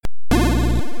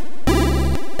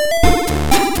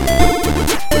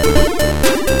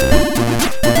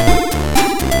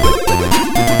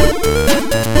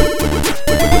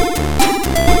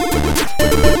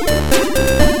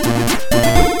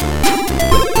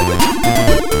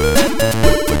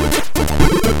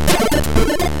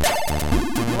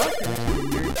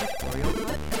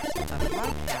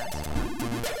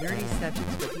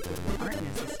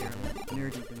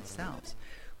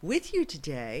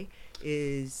today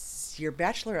is your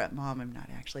bachelorette mom. I'm not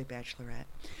actually a bachelorette.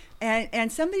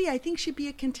 And somebody I think should be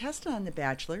a contestant on The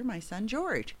Bachelor, my son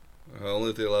George. Only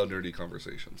if they allow nerdy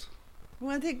conversations.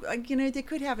 Well, they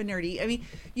could have a nerdy. I mean,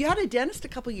 you had a dentist a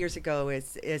couple years ago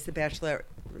as the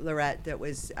bachelorette that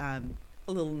was a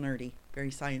little nerdy, very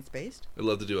science based. I'd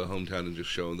love to do a hometown and just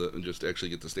show them and just actually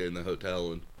get to stay in the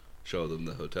hotel and show them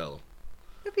the hotel.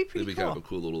 It'd be pretty It'd be cool. kind of a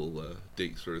cool little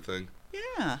date sort of thing.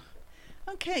 Yeah.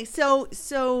 Okay, so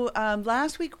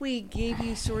last week we gave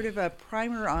you sort of a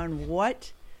primer on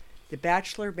what the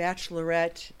Bachelor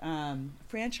Bachelorette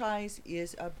franchise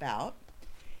is about,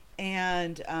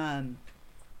 and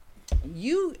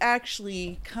you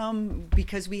actually come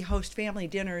because we host family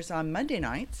dinners on Monday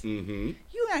nights. Mm-hmm.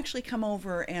 You actually come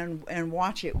over and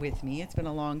watch it with me. It's been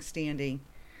a long-standing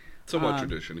Somewhat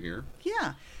tradition here.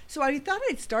 Yeah. So I thought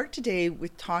I'd start today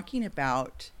with talking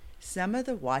about some of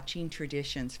the watching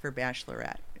traditions for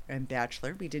Bachelorette and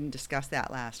Bachelor. We didn't discuss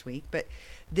that last week, but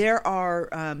there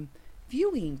are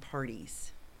viewing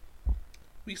parties.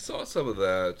 We saw some of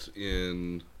that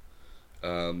in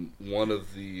one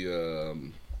of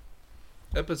the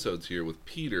episodes here with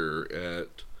Peter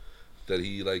that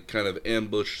he like kind of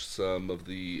ambushed some of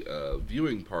the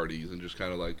viewing parties and just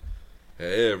kind of like,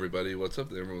 hey everybody, what's up?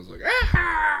 And everyone was like,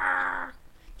 ah!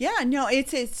 Yeah, no,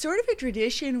 it's sort of a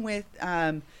tradition with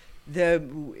the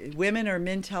women or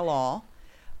men tell all,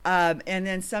 and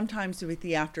then sometimes with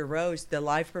the After Rose, the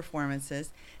live performances,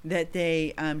 that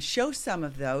they show some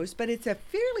of those. But it's a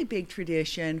fairly big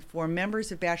tradition for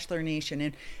members of Bachelor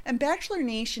Nation, and Bachelor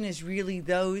Nation is really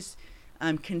those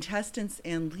contestants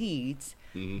and leads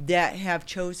that have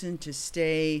chosen to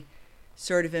stay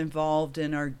sort of involved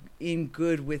and are in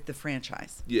good with the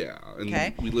franchise. Yeah, and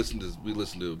okay. we listened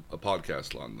to a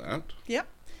podcast on that. Yep.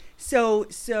 So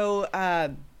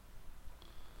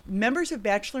members of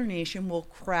Bachelor Nation will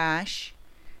crash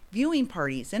viewing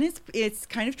parties, and it's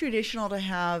kind of traditional to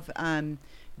have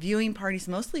viewing parties,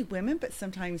 mostly women, but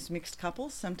sometimes mixed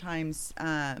couples, sometimes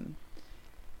men.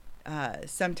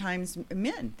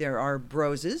 There are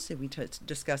broses, and we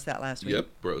discussed that last week. Yep,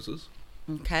 broses.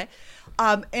 Okay.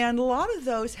 And a lot of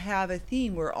those have a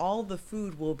theme where all the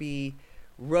food will be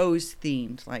rose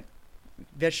themed, like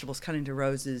vegetables cut into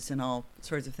roses and all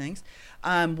sorts of things.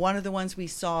 One of the ones we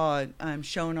saw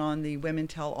shown on the Women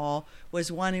Tell All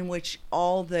was one in which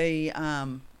all the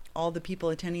people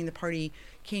attending the party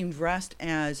came dressed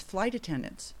as flight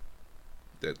attendants.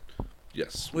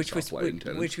 Which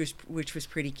was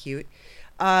pretty cute.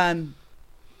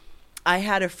 I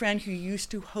had a friend who used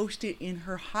to host it in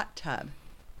her hot tub.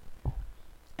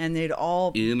 And they'd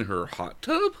all... In her hot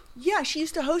tub? Yeah, she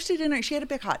used to host it in her... She had a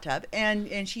big hot tub.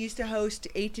 And she used to host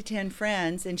 8 to 10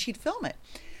 friends, and she'd film it.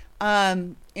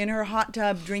 In her hot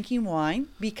tub drinking wine.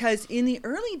 Because in the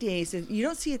early days, you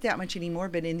don't see it that much anymore,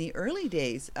 but in the early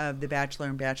days of The Bachelor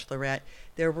and Bachelorette,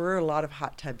 there were a lot of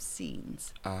hot tub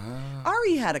scenes.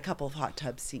 Ari had a couple of hot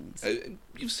tub scenes.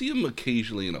 You see them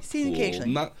occasionally in a pool.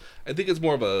 Occasionally. I think it's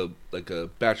more of a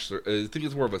bachelor. I think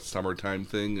it's more of a summertime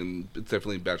thing, and it's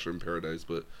definitely Bachelor in Paradise.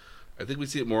 But I think we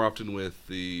see it more often with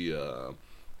the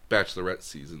Bachelorette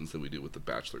seasons than we do with the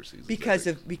Bachelor seasons. Because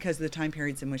of the time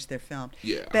periods in which they're filmed.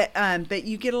 Yeah. But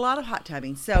you get a lot of hot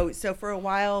tubbing. So for a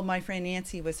while, my friend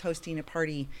Nancy was hosting a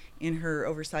party in her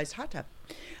oversized hot tub.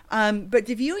 But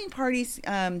the viewing parties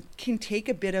can take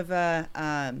a bit of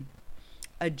a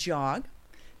jog,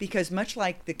 because much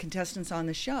like the contestants on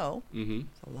the show, there's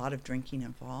a lot of drinking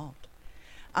involved.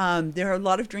 There are a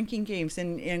lot of drinking games,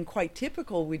 and quite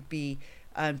typical would be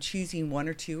choosing 1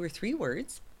 or 2 or 3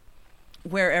 words,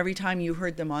 where every time you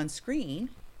heard them on screen,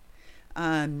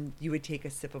 you would take a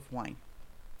sip of wine.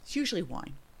 It's usually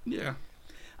wine. Yeah.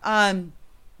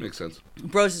 Makes sense.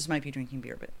 Broses might be drinking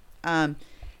beer, but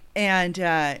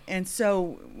and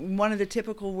so one of the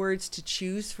typical words to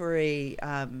choose for a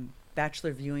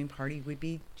Bachelor viewing party would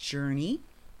be journey.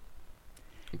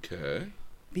 Okay.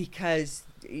 Because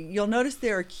you'll notice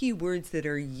there are key words that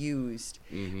are used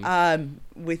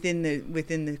within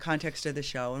the context of the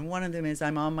show, and one of them is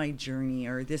 "I'm on my journey,"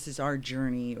 or "This is our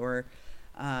journey," or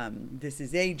 "This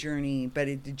is a journey."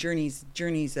 But journey's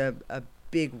a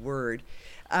big word.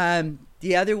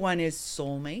 The other one is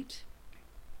soulmate.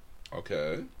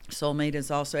 Okay. Soulmate is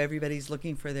also, everybody's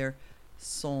looking for their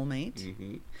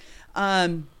soulmate.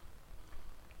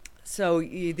 So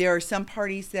there are some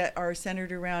parties that are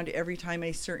centered around every time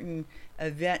a certain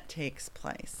event takes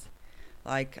place.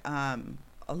 Like a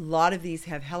lot of these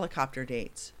have helicopter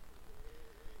dates.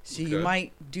 So you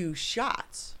might do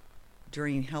shots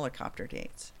during helicopter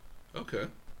dates. Okay.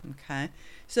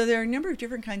 So there are a number of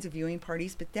different kinds of viewing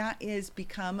parties, but that is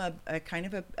become a kind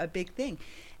of a big thing.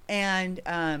 And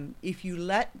if you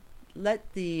let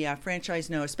the franchise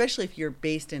know, especially if you're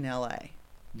based in LA.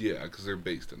 Yeah, because they're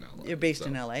based in LA. They're based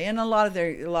in LA, and a lot of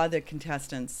the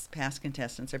contestants, past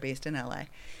contestants, are based in LA.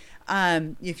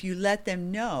 If you let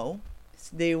them know,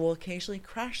 they will occasionally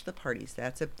crash the parties.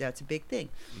 That's a big thing.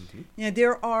 Mm-hmm. You know,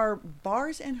 there are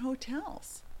bars and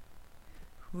hotels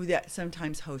that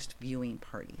sometimes host viewing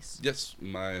parties. Yes,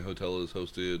 my hotel has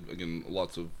hosted, again,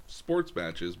 lots of sports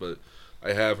matches, but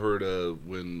I have heard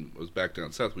when I was back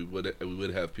down south, we would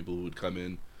have people who would come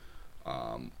in,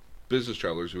 business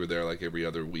travelers who were there like every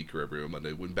other week or every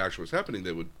Monday. When Bachelor was happening,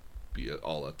 they would be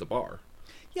all at the bar.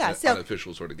 Yeah, so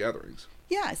unofficial sort of gatherings.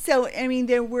 Yeah, so I mean,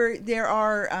 there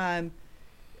are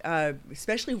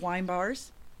especially wine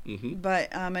bars, Mm-hmm. but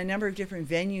a number of different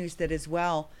venues that as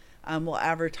well will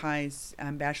advertise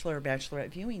Bachelor or Bachelorette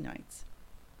viewing nights,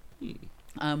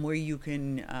 where you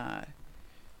can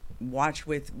watch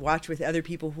with other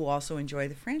people who also enjoy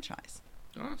the franchise.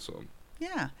 Awesome.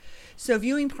 Yeah, so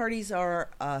viewing parties are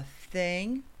a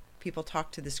thing. People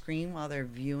talk to the screen while they're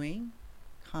viewing,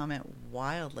 comment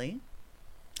wildly.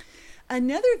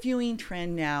 Another viewing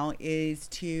trend now is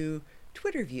to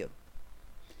Twitter view.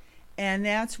 And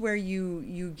that's where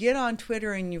you get on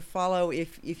Twitter and you follow,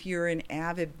 if you're an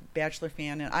avid Bachelor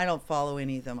fan, and I don't follow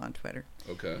any of them on Twitter.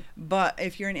 Okay. But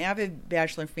if you're an avid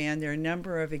Bachelor fan, there are a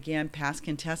number of, again, past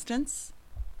contestants.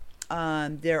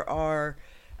 There are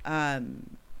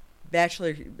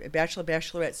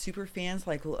Bachelorette super fans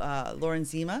like Lauren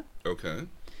Zima. Okay.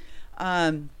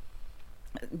 And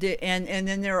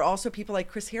then there are also people like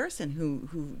Chris Harrison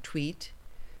who tweet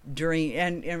during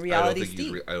and reality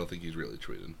Steve. I don't think he's really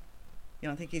tweeting. You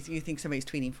don't think you think somebody's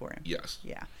tweeting for him? Yes.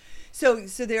 Yeah. So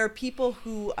there are people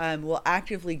who will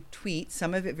actively tweet.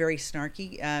 Some of it very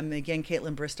snarky. Again,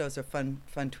 Caitlin Bristow's a fun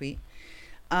tweet.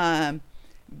 But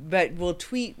will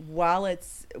tweet while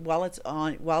it's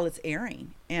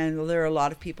airing, and there are a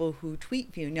lot of people who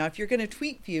tweet view. Now, if you're going to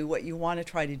tweet view, what you want to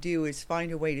try to do is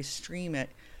find a way to stream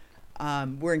it.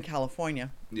 We're in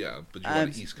California. Yeah, but you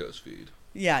want an East Coast feed.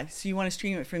 Yeah, so you want to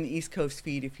stream it from the East Coast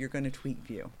feed if you're going to tweet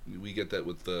view. We get that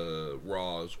with the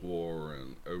Raw's War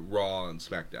and Raw and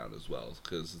SmackDown as well,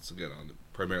 because it's again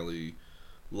primarily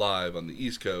live on the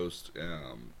East Coast,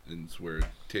 and it's where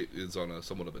it's on a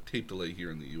somewhat of a tape delay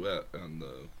here in the U.S. in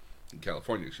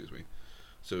California, excuse me.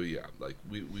 So yeah, like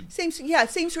we same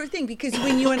sort of thing, because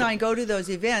when you and I go to those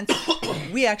events,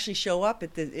 we actually show up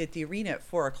at the arena at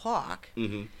 4:00.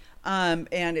 Mm-hmm.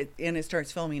 And it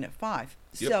starts filming at 5.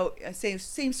 Yep. So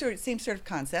same sort of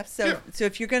concept. So Yeah. So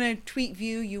if you're going to tweet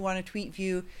view, you want to tweet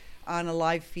view on a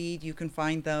live feed. You can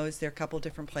find those. There are a couple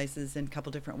different places and a couple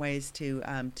different ways to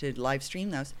live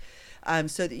stream those,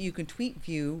 so that you can tweet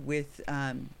view with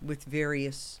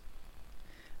various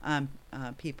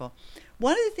people.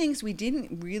 One of the things we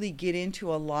didn't really get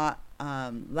into a lot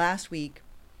last week,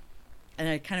 and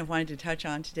I kind of wanted to touch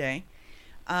on today,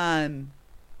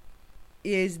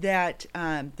 is that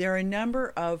there are a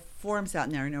number of forums out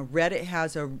there. Now, Reddit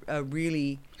has a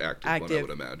really active one, I would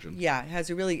imagine. Yeah, it has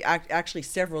a really actually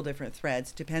several different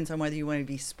threads. Depends on whether you want to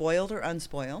be spoiled or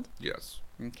unspoiled. Yes.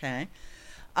 Okay.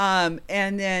 And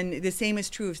then the same is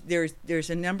true of there's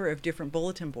a number of different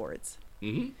bulletin boards.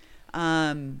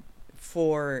 Mm-hmm.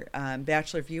 For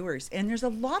Bachelor viewers, and there's a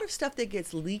lot of stuff that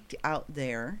gets leaked out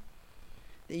there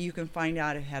that you can find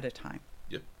out ahead of time.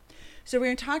 Yep. So we're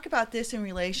going to talk about this in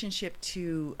relationship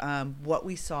to what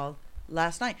we saw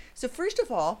last night. So first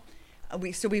of all,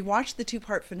 we watched the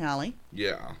 2-part finale.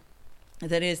 Yeah.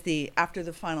 That is the after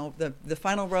the final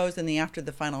rose and the after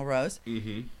the final rose.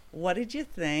 Mm-hmm. What did you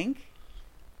think?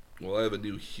 Well, I have a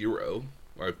new hero.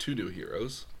 I have 2 new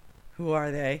heroes. Who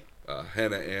are they?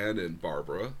 Hannah Ann and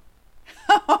Barbara.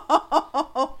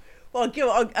 Well,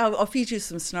 I'll feed you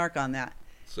some snark on that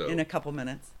in a couple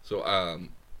minutes. So,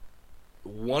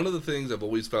 one of the things I've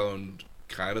always found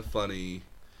kind of funny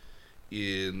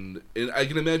and I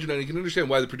can imagine and I can understand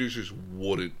why the producers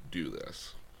wouldn't do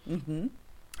this. Mm-hmm.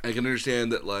 I can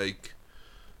understand that, like,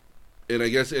 and I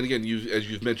guess, and again,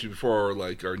 as you've mentioned before,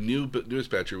 like our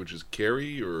newest Bachelor, which is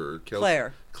Carrie or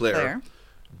Claire,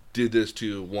 did this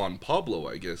to Juan Pablo,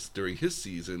 I guess, during his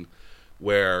season,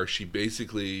 where she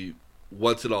basically,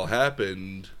 once it all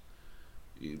happened,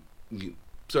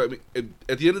 so I mean,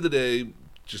 at the end of the day,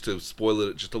 just to spoil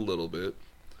it just a little bit,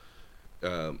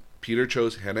 Peter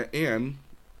chose Hannah Ann.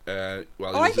 I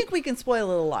think we can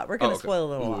spoil it a lot. We're going to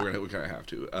spoil it a lot. We kind of have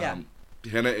to. Yeah.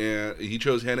 Hannah Ann. He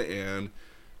chose Hannah Ann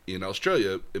in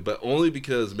Australia, but only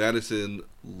because Madison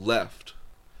left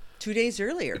 2 days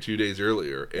earlier. 2 days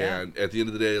earlier, Yeah. and at the end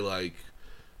of the day, like,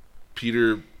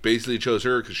 Peter basically chose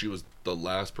her because she was the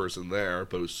last person there,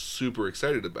 but was super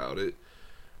excited about it.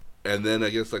 and then I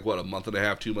guess like what, a month and a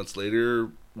half, 2 months later,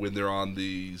 when they're on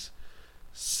these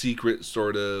secret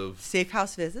sort of Safe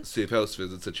house visits.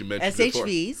 that you mentioned before.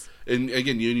 SHVs. And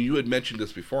again, you had mentioned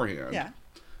this beforehand. Yeah.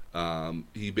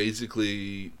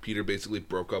 Peter basically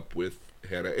broke up with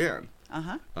Hannah Ann.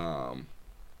 Uh-huh.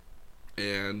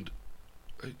 And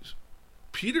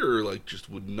Peter like just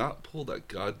would not pull that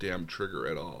goddamn trigger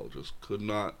at all. Just could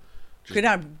not. Could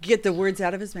not get the words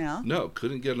out of his mouth. No,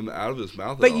 couldn't get them out of his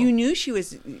mouth. But at all. you knew she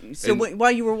was. So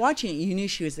while you were watching it, you knew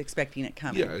she was expecting it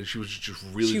coming. Yeah, and she was just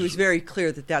really. She was very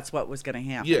clear that that's what was going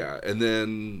to happen. Yeah, and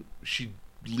then she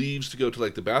leaves to go to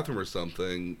like the bathroom or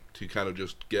something to kind of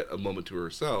just get a moment to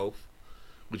herself,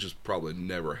 which is probably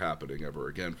never happening ever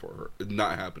again for her.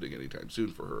 Not happening anytime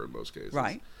soon for her in most cases.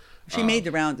 Right. She made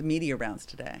the media rounds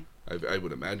today. I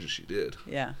would imagine she did.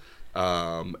 Yeah.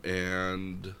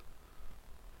 And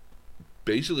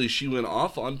basically she went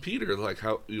off on Peter, like,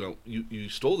 how, you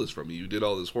stole this from me. You did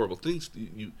all these horrible things.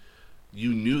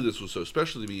 You knew this was so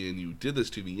special to me, and you did this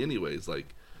to me anyways.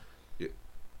 Like,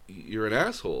 you're an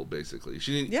asshole, basically.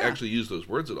 She didn't actually use those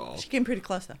words at all. She came pretty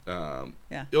close, though.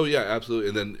 Yeah. Oh, yeah, absolutely.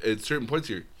 And then at certain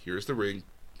points here's the ring,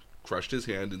 crushed his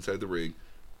hand inside the ring.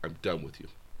 I'm done with you.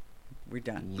 We're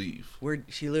done. Leave.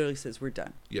 She literally says, we're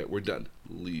done. Yeah, we're done.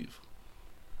 Leave.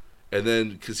 And then,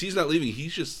 because he's not leaving,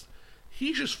 he's just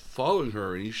following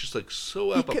her, and he's just like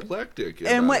so apoplectic.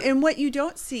 And what you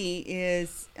don't see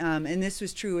is, and this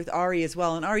was true with Ari as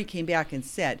well, and Ari came back and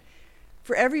said,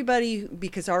 for everybody,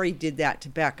 because Ari did that to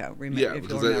Becca. Yeah,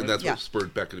 because that's what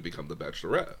spurred Becca to become the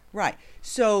Bachelorette. Right.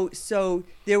 So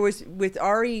there was, with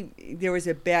Ari, there was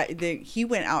he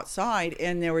went outside,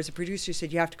 and there was a producer who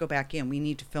said, you have to go back in. We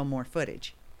need to film more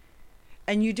footage.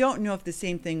 And you don't know if the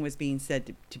same thing was being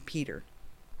said to Peter.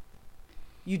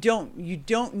 You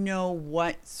don't know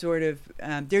what sort of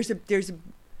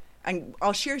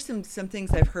I'll share some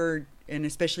things I've heard, and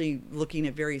especially looking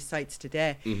at various sites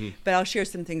today. Mm-hmm. But I'll share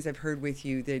some things I've heard with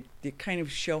you that kind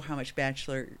of show how much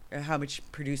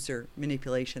producer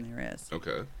manipulation there is.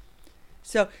 Okay.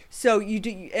 So you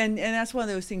do, and that's one of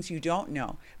those things you don't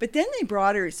know. But then they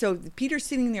brought her. So Peter's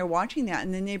sitting there watching that,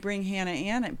 and then they bring Hannah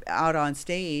Ann out on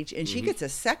stage, and she gets a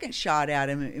second shot at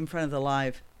him in front of the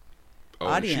live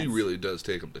audience. She really does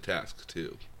take him to task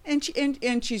too.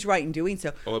 And she's right in doing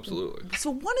so. Oh, absolutely.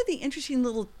 So one of the interesting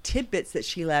little tidbits that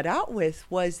she let out with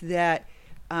was that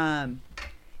in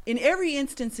every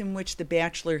instance in which the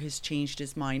Bachelor has changed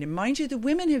his mind, and mind you, the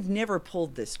women have never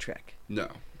pulled this trick. No.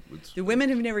 The women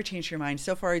have never changed their mind.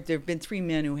 So far, there have been 3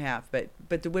 men who have, but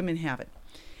the women haven't.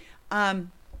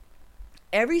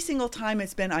 Every single time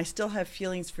it's been, I still have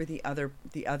feelings for the other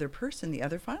person, the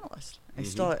other finalist.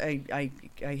 I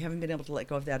haven't been able to let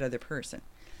go of that other person.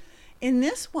 In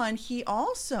this one, he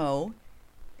also,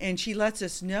 and she lets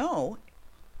us know,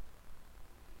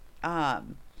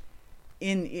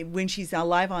 when she's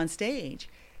live on stage,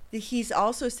 that he's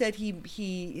also said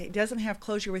he doesn't have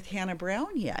closure with Hannah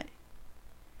Brown yet.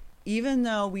 Even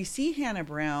though we see Hannah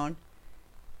Brown,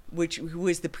 who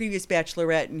was the previous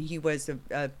Bachelorette, and he was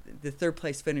the third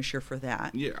place finisher for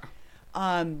that. Yeah.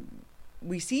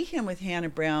 We see him with Hannah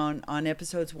Brown on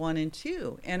episodes 1 and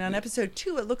 2, and on episode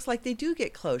 2, it looks like they do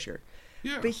get closure.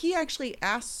 Yeah. But he actually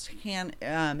asks Hannah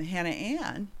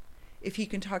Ann if he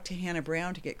can talk to Hannah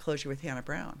Brown to get closure with Hannah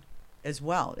Brown as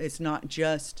well. It's not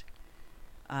just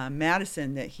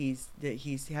Madison that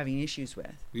he's having issues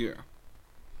with. Yeah.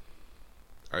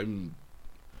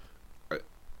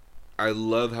 I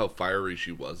love how fiery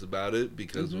she was about it,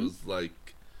 because it was like,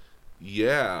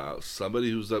 yeah, somebody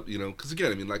who's up, because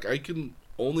again, I mean, like, I can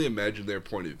only imagine their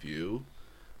point of view,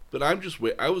 but I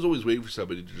was always waiting for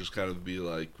somebody to just kind of be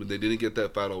like, when they didn't get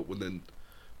that final,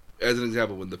 as an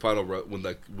example, when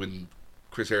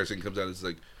Chris Harrison comes out and is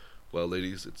like, well,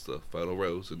 ladies, it's the final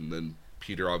rose, and then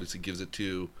Peter obviously gives it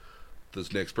to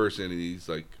this next person, and he's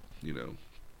like,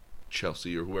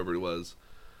 Chelsea or whoever it was,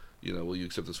 will you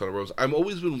accept this final rose? I've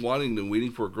always been wanting and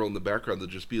waiting for a girl in the background to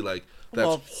just be like,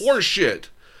 that's horseshit.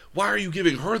 Why are you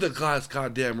giving her the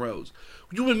goddamn rose?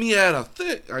 You and me had a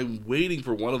thing. I'm waiting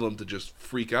for one of them to just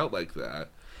freak out like that.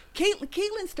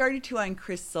 Caitlin started to on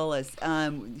Chris Solis.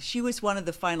 She was one of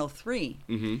the final 3.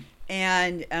 Mm-hmm.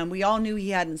 And we all knew he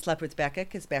hadn't slept with Becca,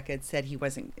 because Becca had said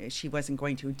she wasn't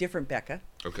going to. Different Becca.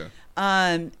 Okay.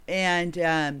 And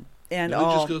it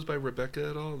just goes by Rebecca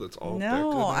at all? That's all Becca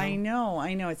now? I know.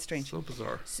 It's strange. So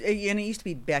bizarre. And it used to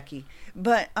be Becky.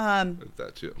 But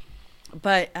that too.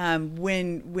 But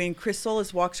when Chris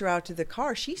Solis walks her out to the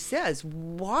car, she says,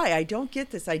 why? I don't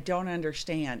get this. I don't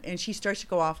understand. And she starts to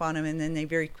go off on him, and then they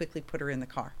very quickly put her in the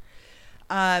car.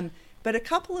 But a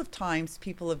couple of times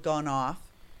people have gone off.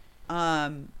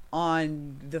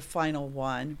 on the final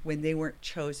one when they weren't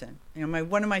chosen. You know,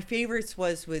 one of my favorites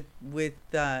was with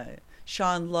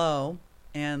Sean Lowe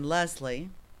and Leslie.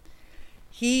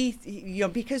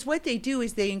 Because what they do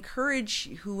is they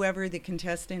encourage whoever the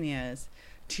contestant is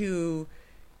to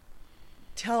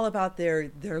tell about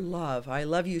their love. I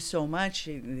love you so much.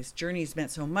 This journey has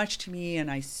meant so much to me,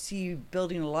 and I see you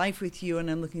building a life with you,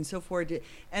 and I'm looking so forward to it.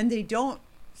 And they don't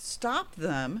stop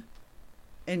them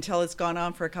until it's gone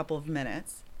on for a couple of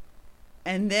minutes.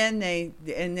 And then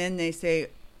they say,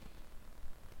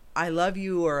 I love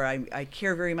you, or I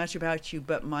care very much about you,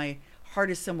 but my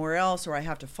heart is somewhere else, or I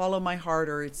have to follow my heart,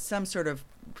 or it's some sort of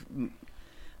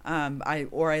I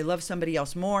love somebody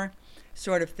else more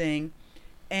sort of thing.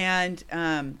 And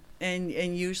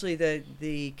usually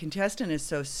the contestant is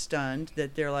so stunned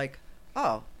that they're like,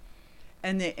 oh,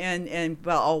 and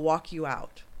well, I'll walk you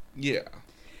out. Yeah.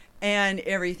 And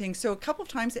everything. So a couple of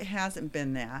times it hasn't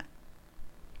been that.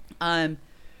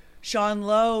 Sean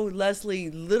Lowe, Leslie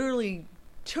literally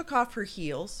took off her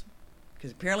heels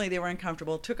because apparently they were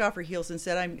uncomfortable. Took off her heels and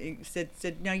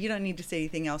said, no, you don't need to say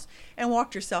anything else, and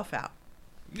walked herself out.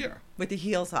 Yeah. With the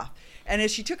heels off. And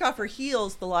as she took off her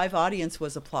heels, the live audience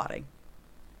was applauding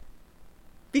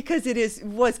because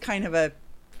was kind of a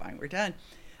fine. We're done.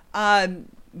 Ben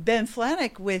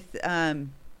Flajnik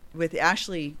with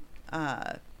Ashley.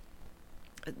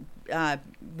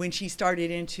 When she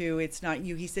started into It's Not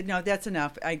You, he said, no, that's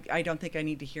enough. I don't think I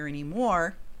need to hear any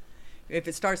more. If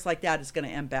it starts like that, it's going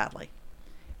to end badly.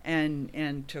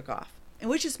 And took off. And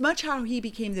which is much how he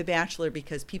became The Bachelor,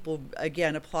 because people,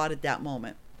 again, applauded that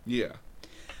moment. Yeah.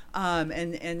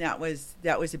 And that was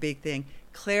a big thing.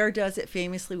 Claire does it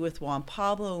famously with Juan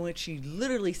Pablo, in which she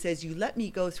literally says, you let me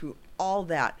go through all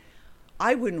that.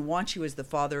 I wouldn't want you as the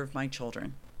father of my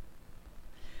children.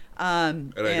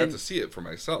 And I got to see it for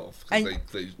myself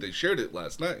because they shared it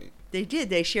last night. They did.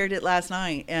 They shared it last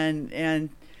night, and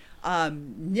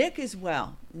Nick as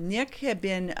well. Nick had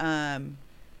been a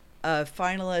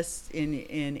finalist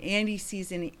in Andy's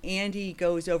season. Andy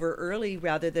goes over early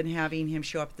rather than having him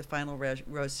show up at the final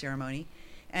rose ceremony.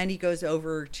 Andy goes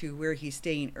over to where he's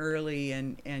staying early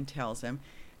and tells him,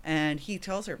 and he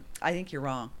tells her, "I think you're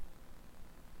wrong.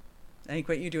 I think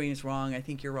what you're doing is wrong. I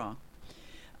think you're wrong."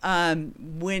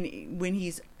 When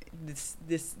he's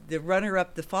the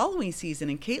runner-up the following season,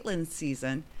 in Caitlin's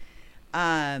season,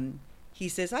 he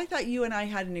says, I thought you and I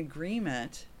had an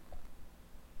agreement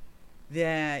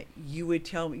that you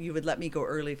would let me go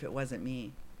early if it wasn't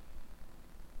me.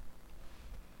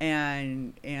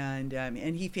 And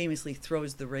he famously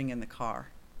throws the ring in the car.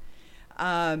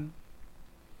 So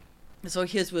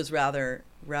his was rather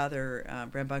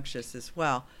rambunctious as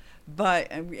well.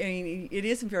 But I mean, it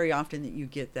isn't very often that you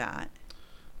get that.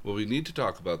 Well, we need to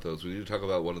talk about those. We need to talk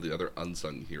about one of the other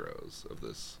unsung heroes of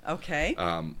this. Okay.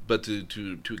 But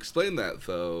to explain that,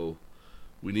 though,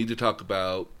 we need to talk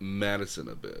about Madison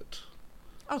a bit.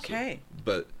 Okay.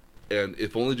 And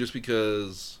if only just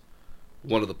because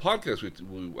one of the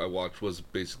podcasts I watched was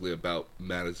basically about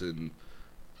Madison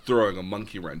throwing a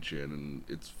monkey wrench in, and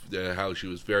it's how she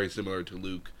was very similar to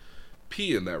Luke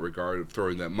P in that regard of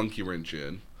throwing that monkey wrench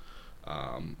in.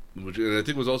 Which, and I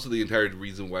think was also the entire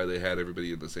reason why they had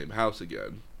everybody in the same house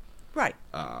again. Right.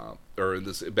 Or in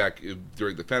this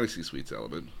during the Fantasy Suites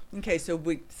element. Okay, so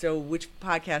which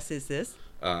podcast is this?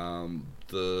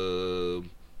 The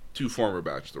two former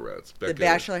Bachelorettes. The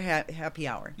Bachelor Happy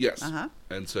Hour. Yes. Uh-huh.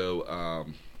 And so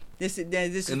this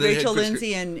is Rachel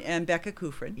Lindsay and Becca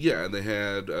Kufrin. Yeah, and they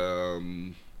had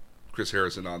Chris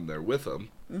Harrison on there with them.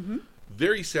 Mm-hmm.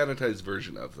 Very sanitized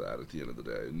version of that at the end of the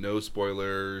day. No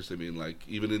spoilers. I mean, like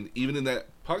even in that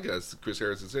podcast, Chris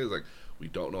Harrison says like, we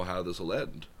don't know how this will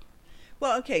end.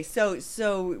 Well, okay,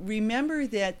 so remember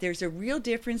that there's a real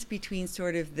difference between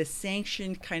sort of the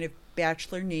sanctioned kind of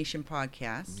Bachelor Nation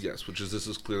podcast. Yes, this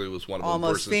is clearly was one of them.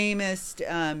 Almost Famous,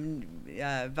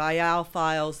 Vial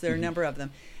Files. There are a number of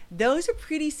them. Those are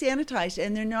pretty sanitized,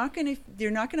 and they're not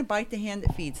gonna bite the hand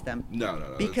that feeds them.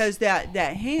 No. Because that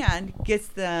hand gets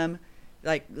them.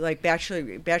 Like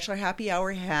Bachelor Happy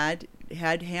Hour had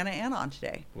Hannah Ann on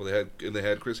today. Well, they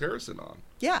had Chris Harrison on.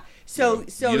 Yeah. So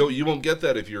you won't get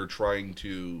that if you're trying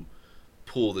to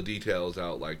pull the details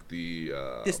out, like the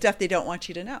stuff they don't want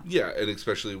you to know. Yeah, and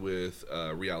especially with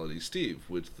Reality Steve,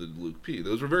 with the Luke P.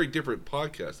 Those were very different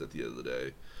podcasts at the end of the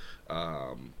day.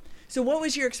 So what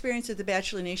was your experience with the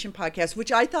Bachelor Nation podcast,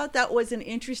 which I thought that was an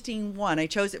interesting one? I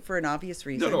chose it for an obvious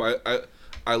reason. No,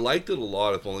 I liked it a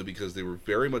lot, if only because they were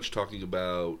very much talking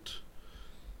about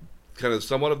kind of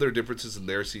somewhat of their differences in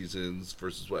their seasons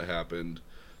versus what happened,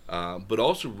 but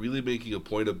also really making a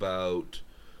point about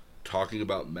talking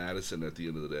about Madison at the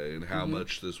end of the day and how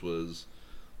much this was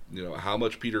how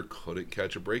much Peter couldn't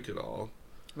catch a break at all.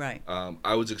 Right.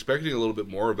 I was expecting a little bit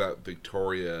more about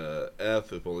Victoria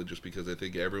F, if only just because I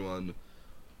think everyone.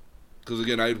 Because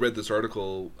again, I had read this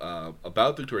article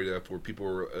about Victoria F where people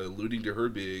were alluding to her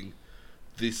being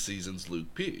this season's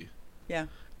Luke P. Yeah.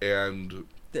 And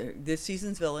this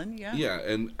season's villain, yeah. Yeah,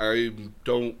 and I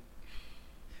don't.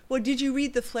 Well, did you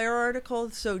read the Flair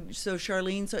article? So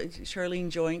Charlene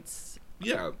Joints.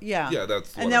 Yeah. Yeah. Yeah,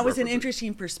 that's. And that was an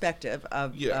interesting perspective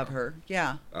of her.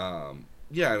 Yeah.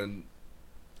 Yeah, and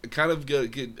kind of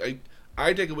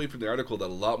I take away from the article that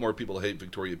a lot more people hate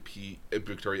Victoria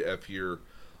F here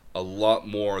a lot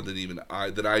more than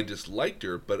I disliked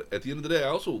her, but at the end of the day I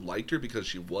also liked her because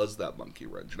she was that monkey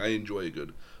wrench, and I enjoy a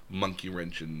good monkey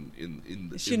wrench in the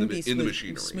machinery.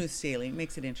 Smooth sailing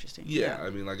makes it interesting. Yeah, I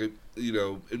mean, like,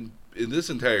 in this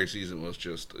entire season it was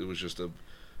just a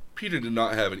Peter did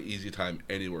not have an easy time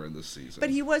anywhere in this season. But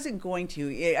he wasn't going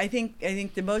to. I think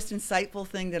the most insightful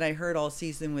thing that I heard all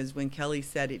season was when Kelly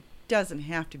said it doesn't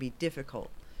have to be difficult.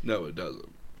 No, it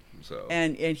doesn't. So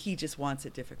and he just wants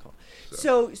it difficult.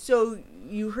 So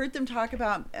you heard them talk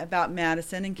about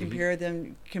Madison and compare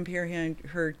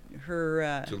her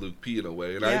to Luke P in a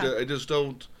way, and yeah. I just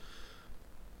don't.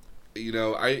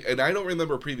 I don't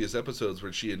remember previous episodes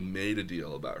where she had made a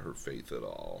deal about her faith at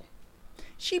all.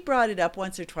 She brought it up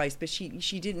once or twice, but she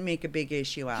didn't make a big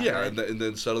issue out of it. Yeah, and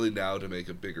then suddenly now to make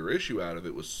a bigger issue out of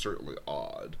it was certainly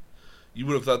odd. You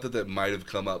would have thought that might have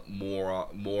come up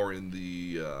more in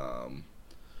the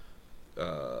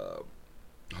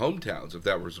hometowns if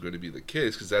that was going to be the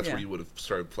case, because that's where you would have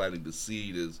started planting the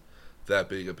seed as that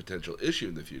being a potential issue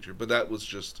in the future. But that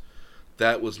was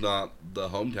not the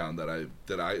hometown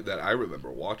that I remember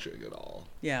watching at all.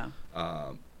 Yeah.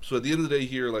 So at the end of the day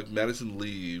here, like, Madison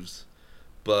leaves,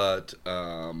 but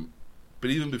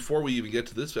even before we even get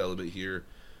to this element here,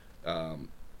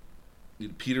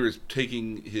 Peter is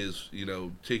taking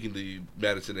the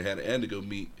Madison and Hannah Ann to go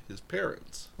meet his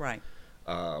parents. Right.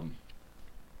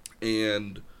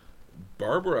 And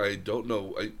Barbara, I don't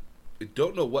know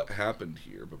what happened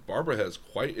here, but Barbara has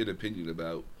quite an opinion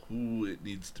about who it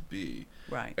needs to be.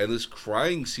 Right. And this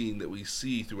crying scene that we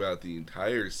see throughout the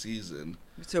entire season.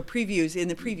 So in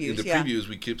the previews,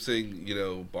 we keep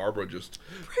saying, Barbara, just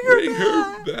bring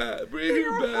her back, bring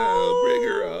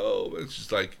her home. It's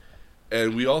just like,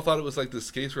 and we all thought it was like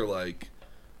this case where, like,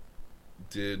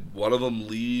 did one of them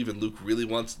leave and Luke really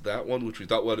wants that one, which we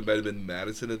thought might have been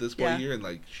Madison at this point here, and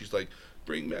like she's like,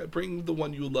 bring the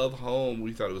one you love home.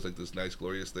 We thought it was like this nice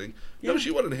glorious thing. No,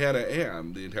 she wanted Hannah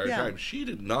Ann the entire time. She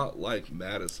did not like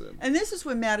Madison. And this is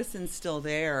when Madison's still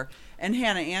there and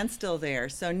Hannah Ann's still there,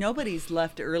 so nobody's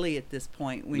left early at this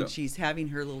point when she's having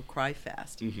her little cry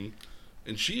fest. Mm-hmm.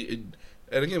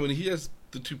 And again, when he has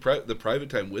the private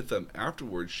time with them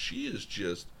afterwards, she is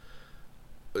just.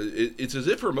 It's as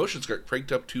if her emotions got cranked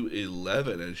up to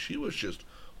 11, and she was just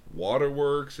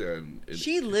waterworks. And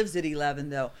she lives at 11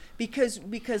 though, because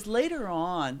later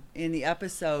on in the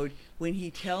episode when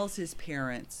he tells his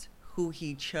parents who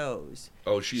he chose,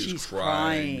 she's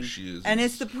crying. And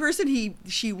it's the person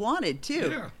she wanted too.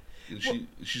 Yeah, and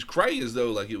she's crying as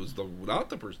though like it was not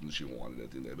the person that she wanted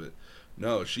at the end of it.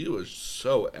 No, she was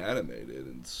so animated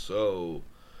and so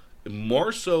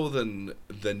more so than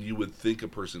you would think a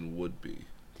person would be.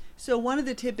 So one of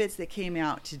the tidbits that came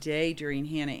out today during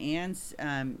Hannah Ann's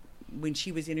when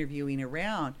she was interviewing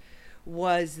around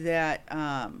was that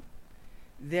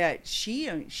that she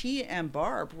and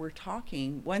Barb were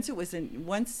talking once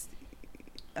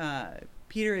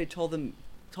Peter had told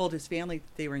his family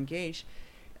that they were engaged.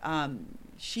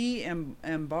 She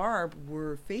and Barb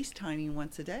were FaceTiming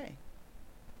once a day.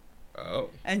 Oh.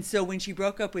 And so when she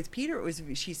broke up with Peter,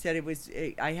 she said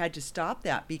I had to stop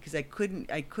that because I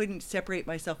couldn't separate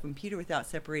myself from Peter without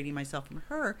separating myself from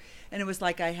her, and it was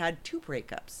like I had two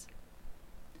breakups.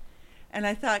 And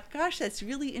I thought, gosh, that's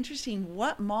really interesting.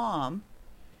 What mom,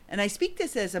 and I speak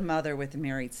this as a mother with a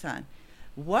married son,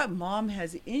 what mom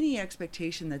has any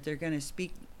expectation that they're going to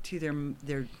speak to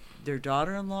their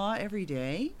daughter-in-law every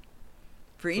day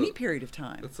for any period of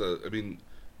time?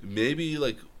 Maybe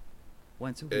like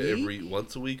once a week?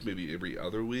 Once a week, maybe every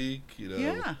other week,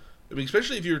 Yeah. I mean,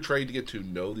 especially if you're trying to get to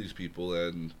know these people,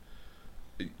 and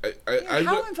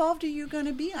how involved are you going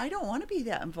to be? I don't want to be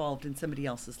that involved in somebody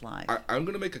else's life. I'm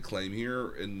going to make a claim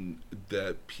here,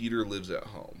 that Peter lives at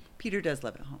home. Peter does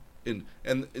live at home. And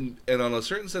on a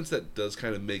certain sense, that does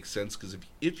kind of make sense, because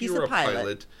if you're a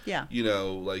pilot, yeah,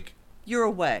 like you're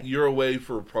away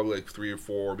for probably like 3 or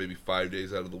 4, maybe 5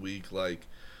 days out of the week, like.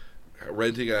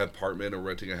 Renting an apartment or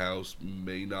renting a house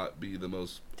may not be the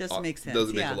most... Doesn't make sense,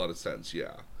 Doesn't make a lot of sense,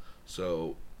 yeah.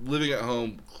 So, living at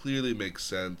home clearly makes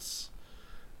sense.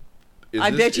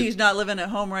 I bet you he's not living at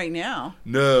home right now.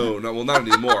 No, well, not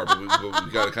anymore. but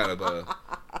we got to kind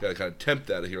of tempt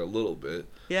that here a little bit.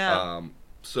 Yeah.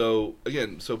 So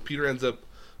Peter ends up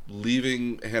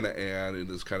leaving Hannah Ann in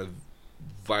this kind of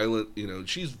violent.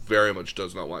 She's very much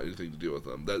does not want anything to do with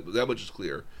them. That much is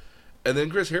clear. And then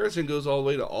Chris Harrison goes all the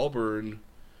way to Auburn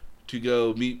to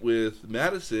go meet with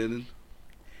Madison.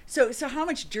 So how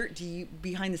much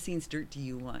behind the scenes dirt do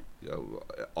you want? Yeah,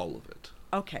 all of it.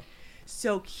 Okay.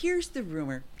 So here's the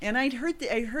rumor, and I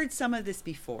heard some of this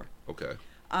before. Okay.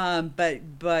 But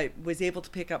was able to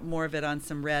pick up more of it on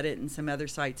some Reddit and some other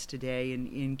sites today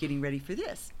in getting ready for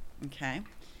this. Okay.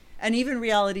 And even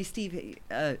Reality Steve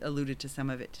alluded to some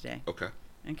of it today. Okay.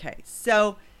 Okay.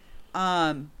 So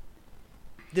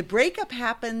the breakup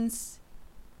happens,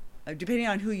 depending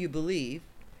on who you believe.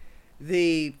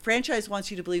 The franchise wants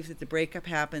you to believe that the breakup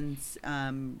happens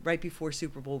right before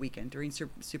Super Bowl weekend, during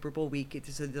Super Bowl week.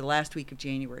 It's the last week of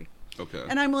January. Okay.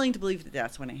 And I'm willing to believe that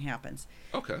that's when it happens.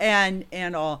 Okay.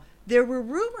 And all. There were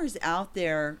rumors out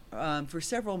there for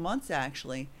several months,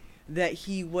 actually, that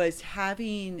he was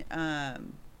having a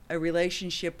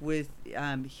relationship with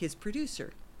his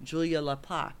producer, Julia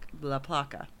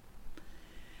LaPlaca.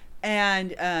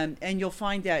 And you'll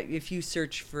find that if you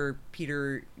search for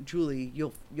Peter Julie,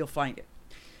 you'll find it.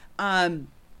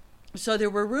 So there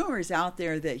were rumors out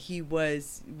there that he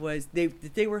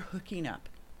that they were hooking up.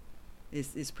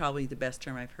 Is probably the best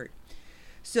term I've heard.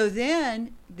 So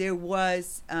then there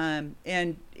was and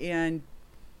I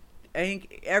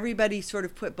think everybody sort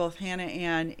of put both Hannah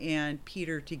Ann and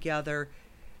Peter together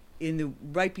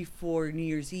right before New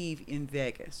Year's Eve in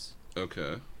Vegas.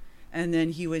 Okay. And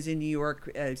then he was in New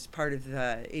York as part of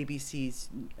the ABC's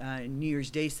New Year's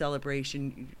Day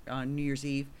celebration on New Year's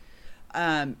Eve.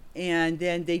 And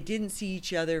then they didn't see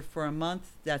each other for a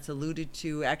month. That's alluded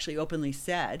to, actually openly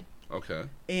said. Okay.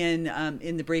 In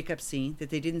the breakup scene, that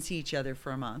they didn't see each other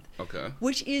for a month. Okay.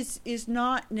 Which is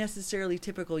not necessarily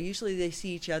typical. Usually they see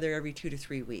each other every 2 to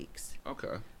 3 weeks.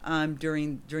 Okay.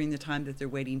 During the time that they're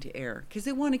waiting to air, because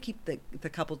they want to keep the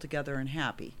couple together and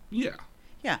happy. Yeah.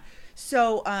 Yeah.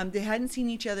 So they hadn't seen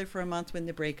each other for a month when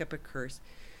the breakup occurs.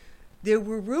 There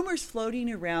were rumors floating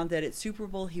around that at Super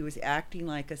Bowl he was acting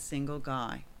like a single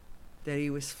guy, that he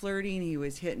was flirting, he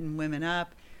was hitting women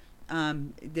up.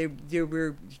 There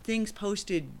were things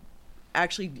posted,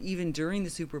 actually even during the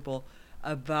Super Bowl,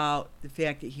 about the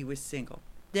fact that he was single.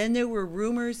 Then there were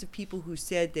rumors of people who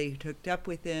said they hooked up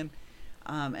with him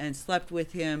and slept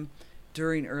with him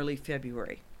during early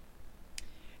February.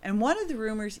 And one of the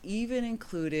rumors even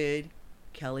included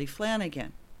Kelly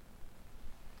Flanagan.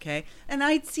 Okay, and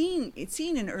I'd seen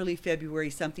in early February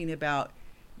something about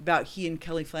he and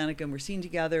Kelly Flanagan were seen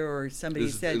together, or somebody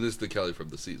said this is the Kelly from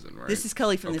the season, right? This is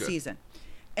Kelly from the season.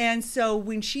 And so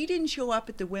when she didn't show up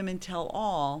at the Women Tell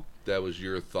All, that was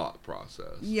your thought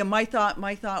process. Yeah, my thought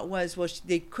was, well,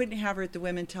 they couldn't have her at the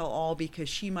Women Tell All because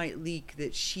she might leak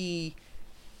that she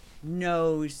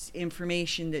knows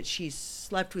information, that she's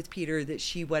slept with Peter, that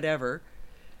she whatever,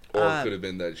 or it could have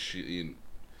been that she.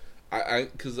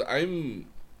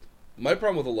 My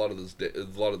problem with a lot of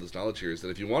this knowledge here is that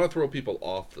if you want to throw people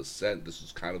off the scent, this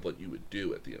is kind of what you would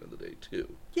do at the end of the day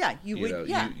too. Yeah, you would.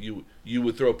 Yeah, you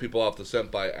would throw people off the scent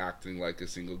by acting like a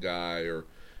single guy or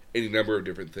any number of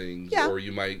different things. Yeah. Or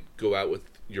you might go out with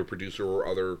your producer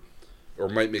or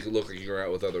might make it look like you're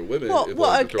out with other women.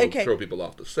 Throw people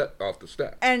off the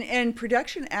step. And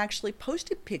production actually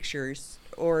posted pictures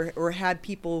or had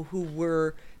people who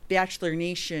were Bachelor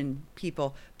Nation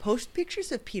people post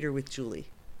pictures of Peter with Julie.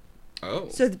 Oh.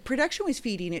 So the production was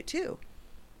feeding it too.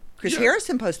 Chris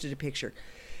Harrison posted a picture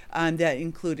that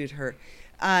included her.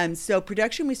 So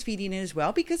production was feeding it as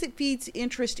well because it feeds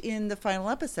interest in the final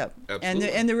episode.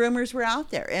 Absolutely. And the rumors were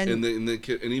out there. And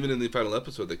even in the final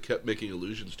episode, they kept making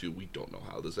allusions to, we don't know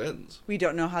how this ends. We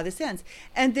don't know how this ends.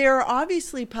 And there are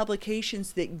obviously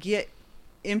publications that get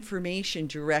information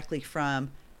directly from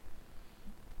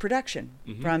production,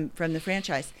 from the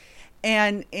franchise.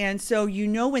 And so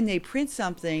when they print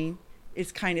something,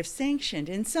 it's kind of sanctioned.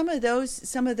 And some of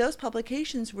those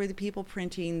publications were the people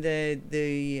printing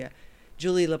the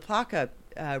Julie LaPlaca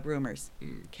rumors.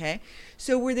 Okay,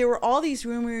 so where there were all these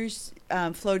rumors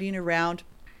floating around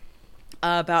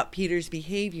about Peter's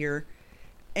behavior,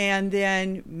 and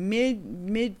then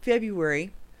mid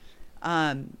February,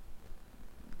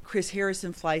 Chris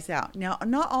Harrison flies out. Now,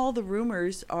 not all the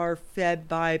rumors are fed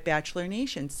by Bachelor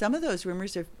Nation. Some of those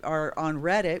rumors are on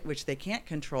Reddit, which they can't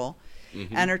control,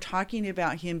 and are talking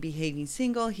about him behaving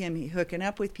single, him hooking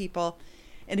up with people.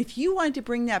 And if you wanted to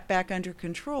bring that back under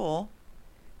control,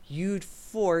 you'd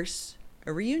force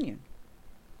a reunion.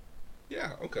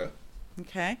 Yeah, okay.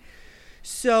 Okay.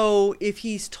 So if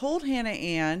he's told Hannah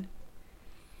Ann,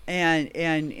 and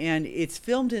it's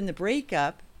filmed in the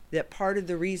breakup, that part of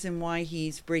the reason why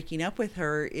he's breaking up with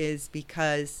her is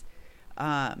because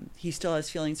he still has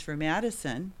feelings for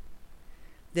Madison,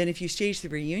 then if you stage the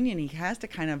reunion, he has to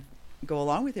kind of go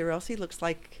along with it, or else he looks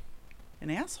like an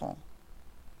asshole.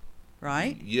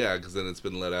 Right? Yeah, because then it's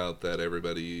been let out that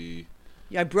everybody...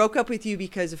 Yeah, I broke up with you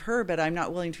because of her, but I'm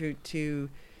not willing to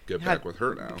get back with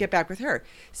her now. Get back with her.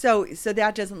 So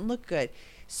that doesn't look good.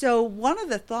 So one of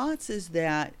the thoughts is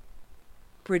that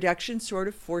production sort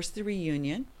of forced the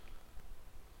reunion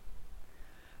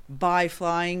by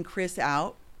flying Chris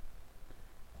out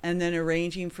and then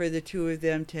arranging for the two of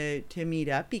them to meet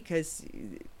up, because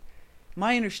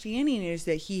my understanding is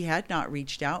that he had not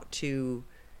reached out to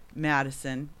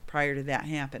Madison prior to that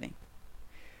happening.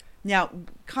 Now,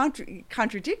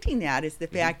 contradicting that is the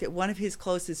fact that one of his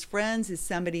closest friends is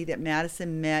somebody that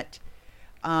Madison met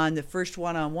on the first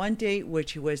one-on-one date,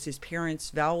 which was his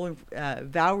parents' vow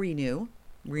renewal.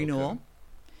 Okay.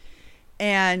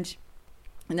 And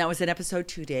that was an episode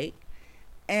 2 date.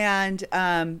 And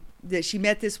that she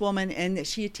met this woman, and that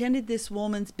she attended this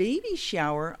woman's baby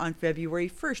shower on February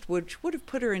 1st, which would have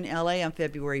put her in LA on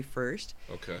February 1st.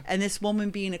 Okay. And this woman,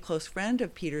 being a close friend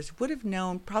of Peter's,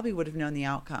 probably would have known the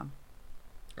outcome.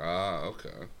 Ah,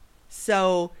 okay.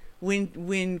 So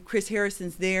when Chris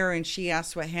Harrison's there and she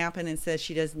asks what happened and says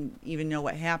she doesn't even know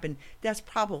what happened, that's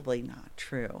probably not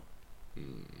true.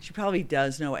 She probably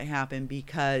does know what happened,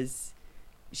 because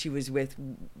she was with,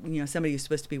 somebody who's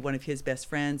supposed to be one of his best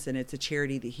friends, and it's a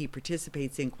charity that he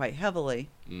participates in quite heavily,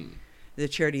 the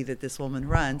charity that this woman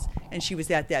runs, and she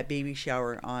was at that baby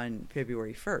shower on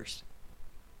February 1st.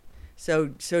 So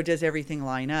does everything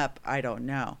line up? I don't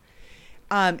know.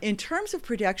 In terms of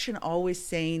production always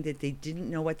saying that they didn't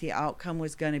know what the outcome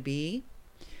was going to be,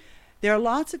 there are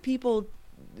lots of people,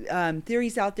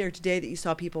 theories out there today that you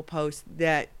saw people post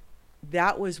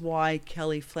that was why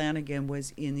Kelly Flanagan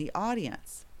was in the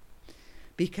audience.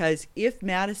 Because if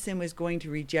Madison was going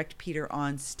to reject Peter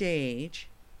on stage,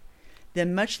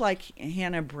 then much like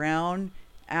Hannah Brown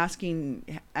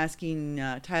asking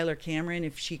Tyler Cameron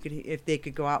if they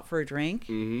could go out for a drink,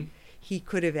 he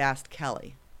could have asked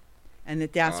Kelly. And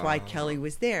that's why Kelly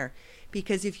was there.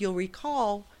 Because if you'll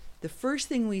recall, the first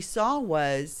thing we saw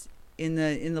was in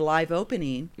the live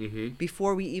opening,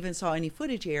 before we even saw any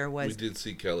footage air, was we did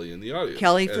see Kelly in the audience.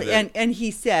 Kelly, and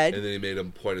he said, and then he made a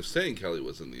point of saying Kelly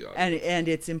was in the audience, and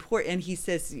it's important. And he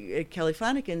says Kelly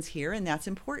Flanagan's here, and that's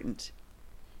important.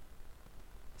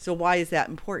 So why is that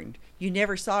important? You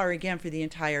never saw her again for the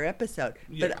entire episode.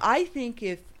 Yeah. But I think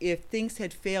if things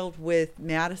had failed with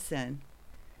Madison,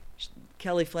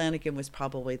 Kelly Flanagan was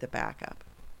probably the backup.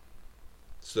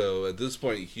 So at this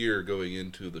point here, going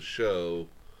into the show,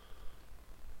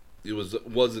 it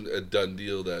wasn't a done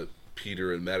deal that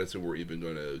Peter and Madison were even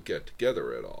going to get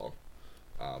together at all,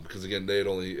 because again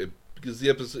because the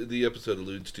episode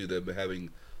alludes to them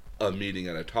having a meeting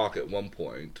and a talk at one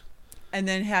point, and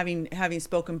then having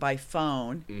spoken by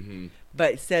phone,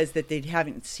 but it says that they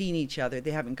haven't seen each other,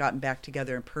 they haven't gotten back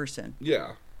together in person.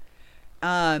 Yeah.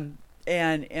 And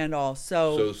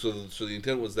also so the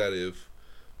intent was that if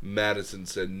Madison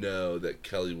said no, that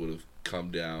Kelly would have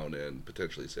come down and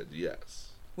potentially said yes.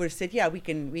 Would have said, yeah, we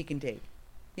can date.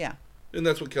 Yeah. And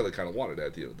that's what Kelly kind of wanted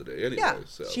at the end of the day anyway. Yeah.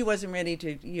 So she wasn't ready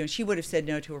to, she would have said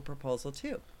no to her proposal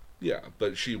too. Yeah,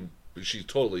 but she's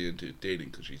totally into dating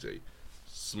because she's a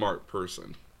smart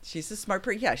person. She's a smart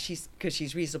person. Yeah, because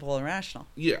she's reasonable and rational.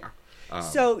 Yeah.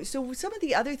 So some of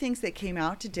the other things that came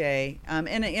out today, and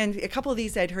a couple of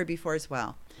these I'd heard before as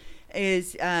well,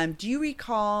 is do you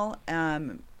recall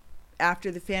after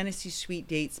the fantasy suite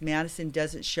dates, Madison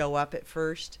doesn't show up at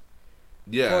first?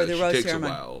 Yeah, for the rose takes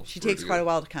ceremony. A while. She takes quite a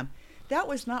while to come. That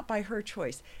was not by her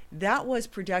choice. That was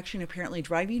production apparently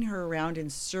driving her around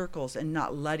in circles and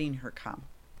not letting her come.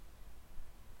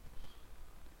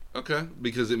 Okay,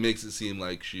 because it makes it seem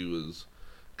like she was...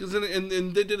 Because and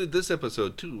they did it this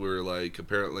episode too, where like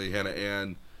apparently Hannah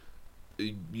Ann,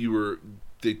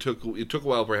 it took a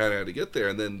while for Hannah Ann to get there,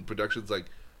 and then production's like,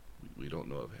 we don't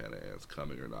know if Hannah Ann's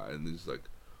coming or not, and he's like,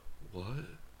 what?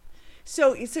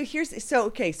 So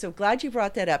glad you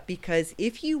brought that up, because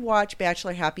if you watch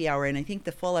Bachelor Happy Hour, and I think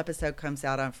the full episode comes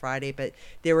out on Friday, but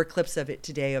there were clips of it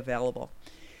today available.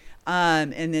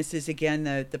 And this is again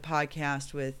the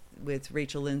podcast with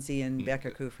Rachel Lindsay and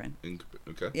Becca Kufrin.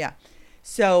 Okay. Yeah.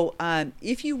 So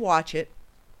if you watch it,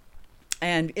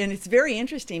 and it's very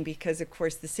interesting because of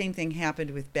course the same thing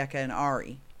happened with Becca and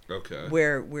Ari. Okay.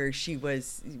 Where she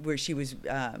was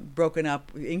broken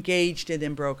up, engaged, and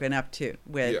then broken up too.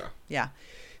 Yeah.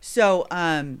 So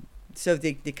so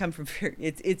they come from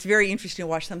it's very interesting to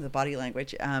watch some of the body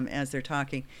language as they're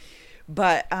talking,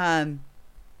 but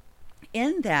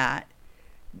in that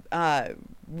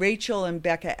Rachel and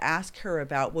Becca ask her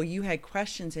about, well, you had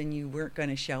questions and you weren't going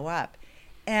to show up,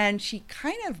 and she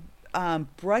kind of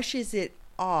brushes it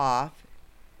off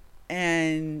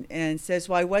and says,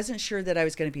 well, I wasn't sure that I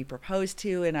was going to be proposed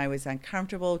to, and I was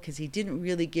uncomfortable because he didn't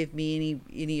really give me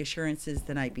any assurances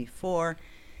the night before,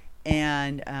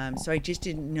 and so I just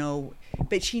didn't know.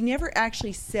 But she never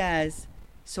actually says,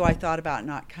 so I thought about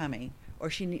not coming,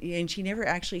 she never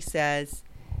actually says,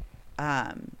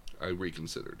 I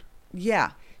reconsidered.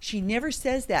 Yeah, she never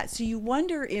says that. So you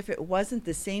wonder if it wasn't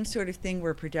the same sort of thing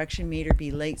where production made her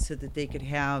be late so that they could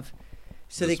have,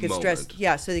 so This they could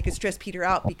moment. so they could stress Peter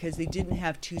out because they didn't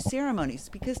have two ceremonies.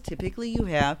 Because typically you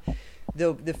have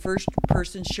the first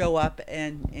person show up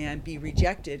and be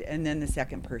rejected, and then the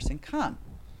second person come.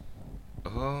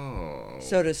 Oh.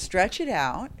 So to stretch it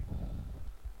out.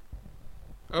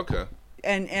 Okay.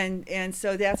 And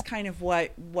so that's kind of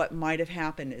what might have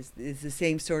happened is the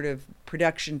same sort of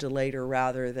production delay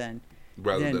rather than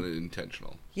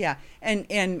intentional. Yeah,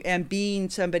 and being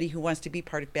somebody who wants to be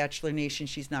part of Bachelor Nation,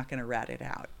 she's not going to rat it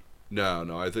out.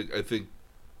 No, I think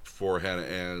for Hannah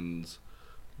Ann's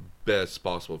best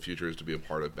possible future is to be a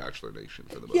part of Bachelor Nation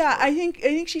for the most part. I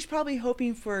think she's probably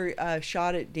hoping for a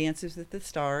shot at Dances with the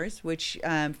Stars, which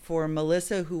for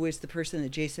Melissa, who was the person that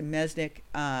Jason Mesnick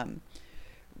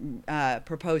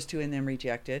proposed to and then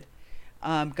rejected,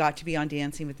 got to be on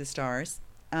Dancing with the Stars.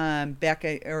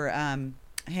 Becca or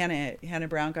Hannah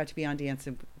Brown got to be on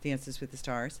Dances with the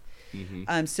Stars.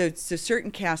 Mm-hmm. So certain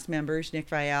cast members, Nick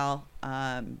Viall,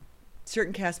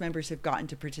 certain cast members have gotten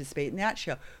to participate in that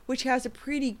show, which has a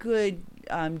pretty good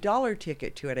dollar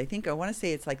ticket to it. I want to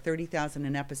say it's like $30,000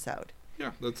 an episode.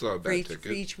 Yeah, that's not a bad ticket.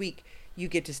 For each week you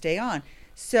get to stay on.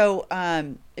 So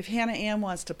if Hannah Ann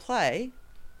wants to play,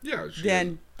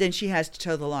 then she has to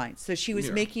toe the line. So she was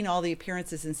making all the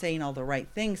appearances and saying all the right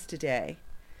things today.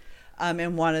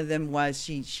 And one of them was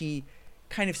she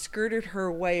kind of skirted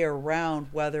her way around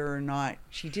whether or not,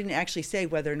 she didn't actually say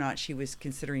whether or not she was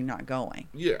considering not going.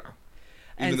 Yeah.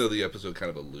 Even though the episode kind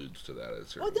of alludes to that.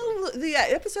 The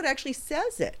episode actually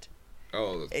says it.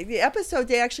 Oh. The episode,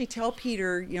 they actually tell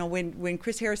Peter, when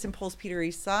Chris Harrison pulls Peter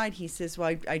aside, he says,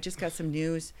 well, I just got some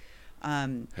news.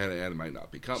 Hannah Ann might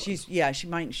not be coming. She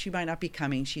might not be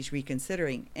coming. She's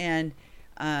reconsidering. And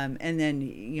then,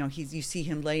 you see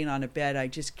him laying on a bed. I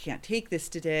just can't take this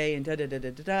today, and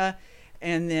da-da-da-da-da-da.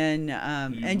 And then,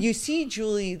 and you see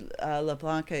Julie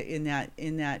LaBlanca in that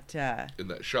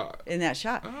shot.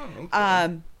 Oh,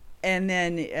 okay. And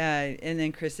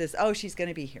then Chris says, "Oh, she's going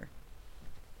to be here."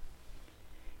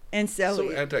 And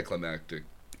so anticlimactic.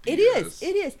 It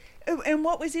is. And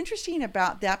what was interesting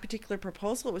about that particular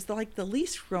proposal, it was the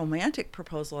least romantic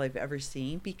proposal I've ever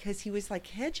seen, because he was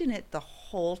hedging it the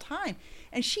whole time.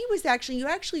 And she was actually,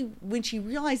 when she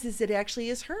realizes it actually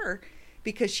is her,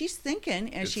 because she's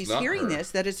thinking, and she's hearing this,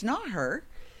 that it's not her.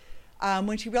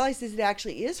 When she realizes it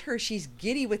actually is her, she's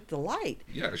giddy with delight.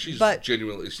 Yeah, it seems like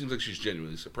she's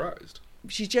genuinely surprised.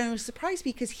 She's genuinely surprised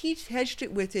because he hedged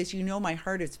it with, as my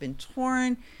heart has been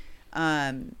torn.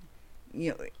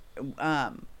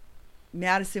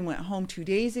 Madison went home 2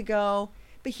 days ago,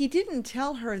 but he didn't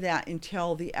tell her that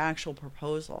until the actual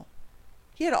proposal.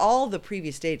 He had all the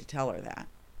previous day to tell her that.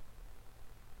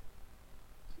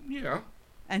 Yeah.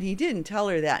 And he didn't tell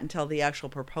her that until the actual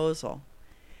proposal.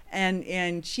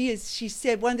 And she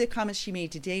said, one of the comments she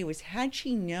made today was, had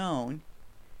she known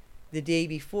the day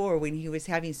before when he was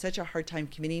having such a hard time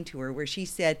committing to her, where she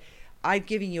said, I've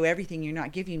given you everything, you're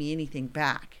not giving me anything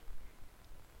back.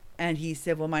 And he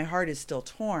said, well, my heart is still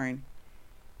torn.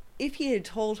 If he had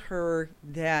told her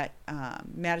that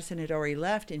Madison had already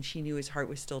left and she knew his heart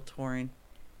was still torn,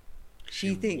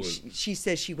 she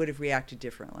says she would have reacted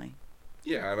differently.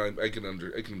 Yeah, and I can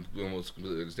almost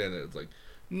completely understand that. It's like,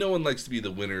 no one likes to be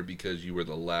the winner because you were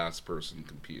the last person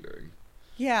competing.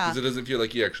 Yeah. Because it doesn't feel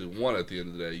like you actually won at the end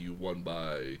of the day. You won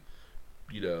by,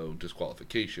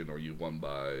 disqualification, or you won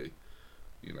by,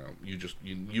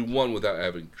 you won without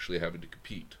actually having to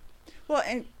compete. Well,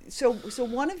 and so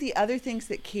one of the other things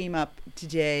that came up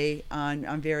today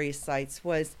on various sites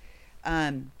was,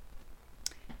 in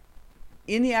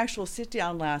the actual sit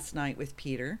down last night with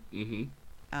Peter, mm-hmm.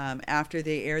 After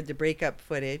they aired the breakup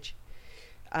footage,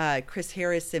 Chris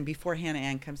Harrison, before Hannah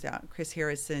Ann comes out, Chris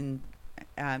Harrison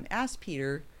asked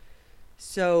Peter,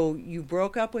 so you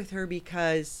broke up with her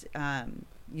because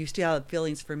you still have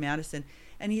feelings for Madison?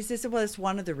 And he says, well, it's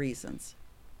one of the reasons.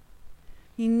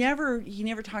 He never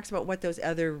talks about what those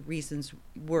other reasons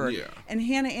were. Yeah. And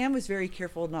Hannah Ann was very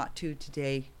careful not to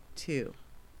today, too.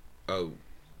 Oh,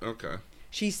 okay.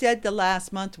 She said the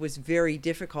last month was very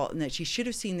difficult and that she should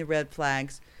have seen the red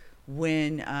flags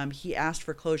when he asked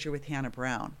for closure with Hannah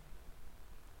Brown.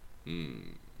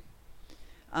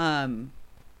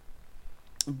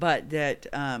 But that,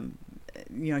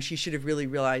 she should have really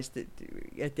realized that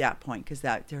at that point, because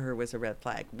that to her was a red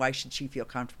flag. Why should she feel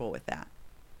comfortable with that?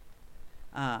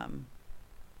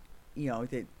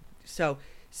 So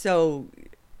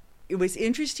it was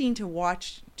interesting to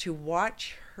watch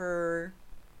her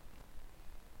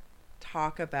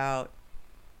talk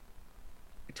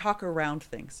around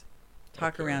things,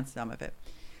 around some of it.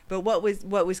 But what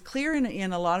was clear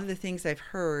in a lot of the things I've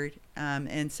heard,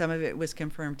 and some of it was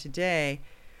confirmed today,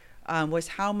 was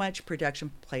how much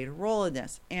production played a role in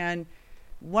this. And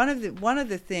one of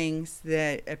the things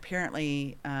that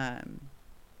apparently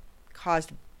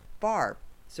caused Barb.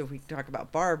 So if we talk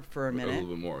about Barb for a minute, a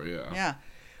little bit more, yeah. Yeah,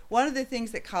 one of the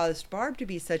things that caused Barb to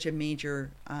be such a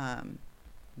major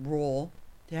role,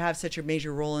 to have such a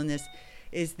major role in this,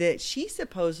 is that she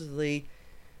supposedly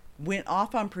went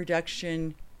off on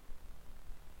production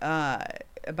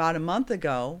about a month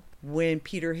ago when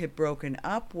Peter had broken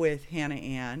up with Hannah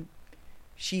Ann.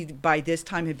 She, by this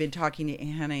time, had been talking to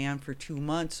Hannah Ann for 2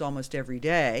 months almost every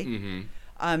day,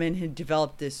 and had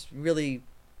developed this really,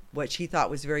 what she thought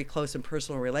was very close and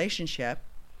personal relationship.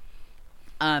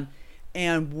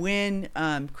 And when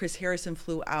Chris Harrison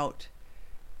flew out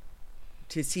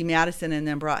to see Madison and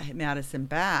then brought Madison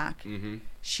back,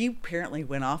 she apparently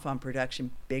went off on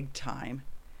production big time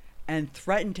and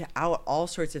threatened to out all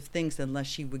sorts of things unless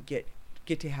she would get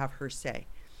to have her say.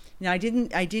 Now, I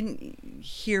didn't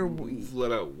hear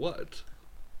let out what?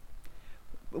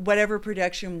 Whatever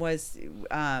production was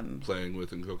playing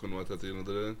with in Coconut at the end of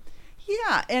the day.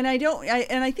 Yeah, and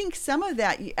I think some of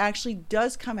that actually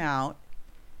does come out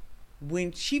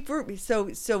when she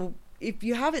so if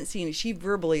you haven't seen it, she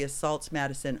verbally assaults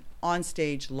Madison on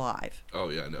stage live. Oh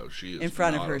yeah, no, she is in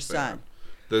front of her son.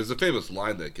 There's a famous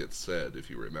line that gets said, if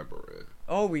you remember it.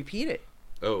 Oh, repeat it.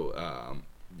 Oh,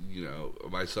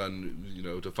 my son,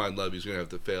 to find love, he's going to have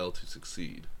to fail to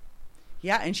succeed.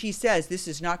 Yeah, and she says this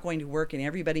is not going to work, and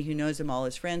everybody who knows him, all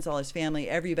his friends, all his family,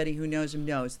 everybody who knows him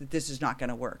knows that this is not going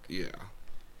to work. Yeah.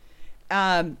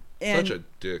 And such a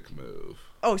dick move.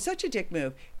 Oh, such a dick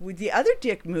move. The other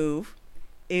dick move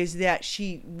is that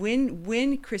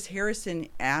when Chris Harrison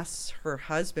asks her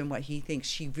husband what he thinks,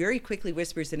 she very quickly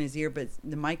whispers in his ear, but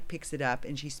the mic picks it up,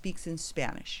 and she speaks in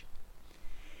Spanish.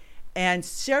 And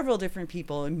several different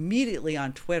people immediately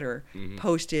on Twitter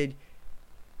posted,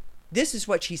 this is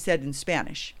what she said in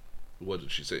Spanish. What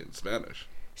did she say in Spanish?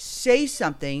 Say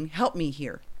something, help me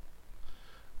here.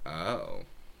 Oh.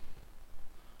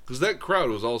 Because that crowd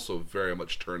was also very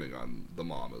much turning on the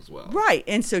mom as well. Right.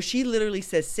 And so she literally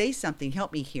says, say something,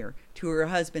 help me here, to her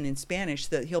husband in Spanish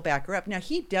so that he'll back her up. Now,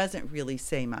 he doesn't really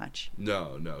say much.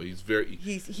 No. He's very...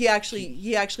 He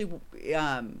actually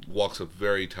walks a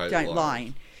very tight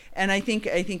line. And I think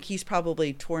he's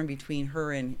probably torn between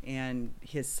her and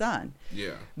his son.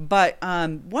 Yeah. But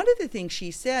one of the things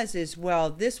she says is, well,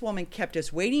 this woman kept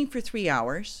us waiting for 3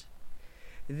 hours,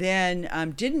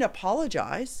 then didn't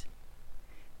apologize,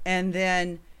 and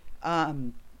then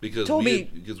because we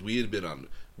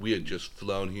had just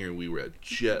flown here and we were at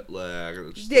jet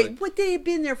lag. They had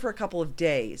been there for a couple of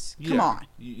days. Come on.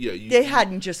 Yeah. They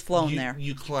hadn't just flown there.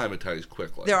 You climatize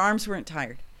quickly. Their arms weren't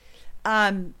tired.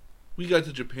 We got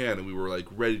to Japan and we were like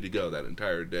ready to go that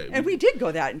entire day. And we did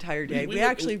go that entire day. We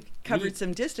actually covered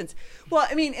some distance. Well,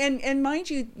 I mean, and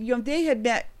mind you, they had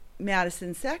met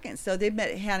Madison second, so they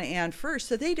met Hannah Ann first,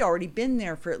 so they'd already been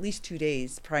there for at least 2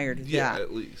 days prior to that. Yeah,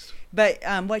 at least. But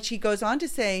what she goes on to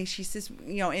say, she says,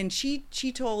 and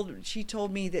she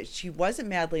told me that she wasn't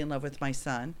madly in love with my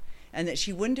son, and that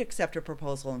she wouldn't accept a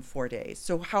proposal in 4 days.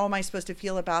 So how am I supposed to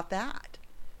feel about that?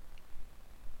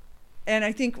 And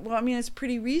I think, it's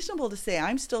pretty reasonable to say,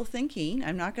 I'm still thinking,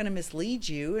 I'm not going to mislead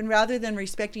you. And rather than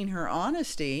respecting her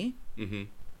honesty,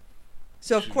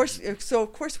 so of course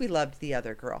we loved the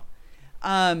other girl.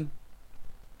 So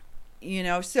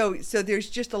there's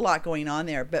just a lot going on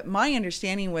there. But my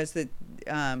understanding was that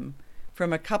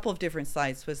from a couple of different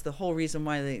sites was the whole reason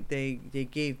why they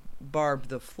gave Barb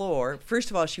the floor. First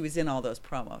of all, she was in all those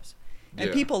promos.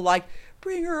 And people like,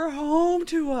 bring her home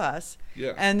to us.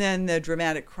 Yeah. And then the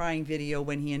dramatic crying video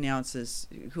when he announces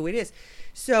who it is.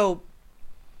 So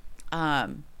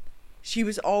she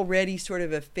was already sort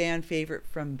of a fan favorite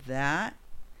from that.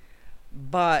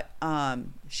 But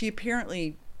she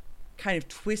apparently kind of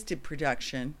twisted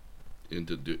production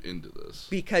into this.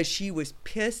 Because she was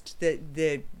pissed that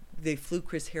they flew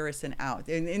Chris Harrison out.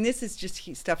 And this is just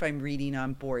stuff I'm reading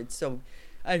on board. So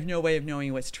I have no way of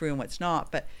knowing what's true and what's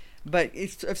not. But But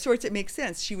it's of sorts it makes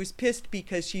sense. She was pissed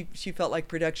because she felt like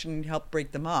production helped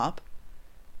break them up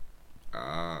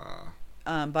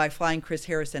by flying Chris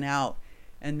Harrison out,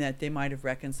 and that they might have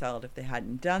reconciled if they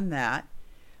hadn't done that.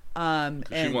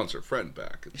 She wants her friend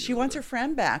back. She wants her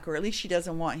friend back, or at least she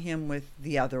doesn't want him with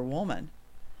the other woman.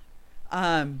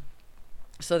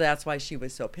 So that's why she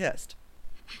was so pissed.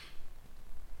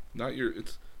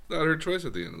 It's not her choice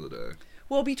at the end of the day.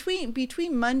 Well, between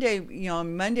Monday,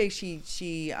 Monday she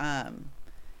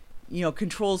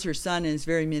controls her son and is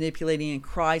very manipulating and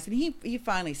cries, and he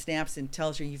finally snaps and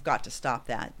tells her, "You've got to stop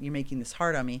that. You're making this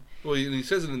hard on me." Well, he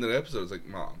says it in that episode. It's like,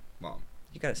 Mom,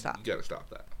 you got to stop. You got to stop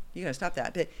that. You got to stop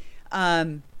that. But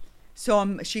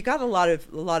she got a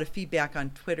lot of feedback on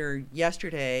Twitter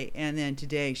yesterday, and then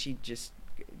today she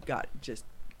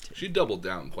She doubled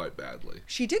down quite badly.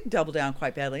 She did double down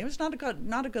quite badly. It was not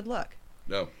a good look.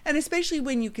 No. And especially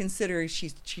when you consider she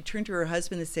turned to her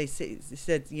husband and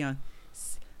said,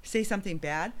 say something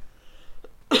bad.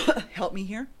 Help me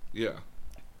here. Yeah.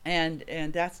 And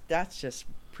that's just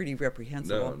pretty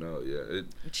reprehensible. No, yeah.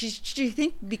 Do you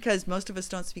think because most of us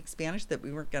don't speak Spanish that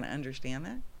we weren't going to understand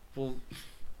that? Well,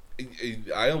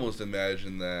 I almost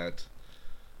imagine that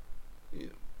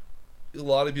a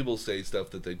lot of people say stuff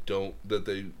that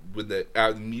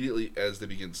immediately as they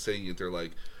begin saying it, they're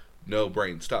like, "No,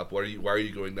 brain, stop. Why are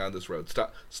you going down this road?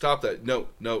 Stop that. No,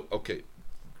 okay."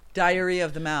 Diarrhea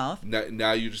of the mouth.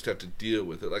 Now you just have to deal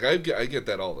with it. Like I get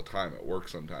that all the time at work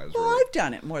sometimes. Well, I've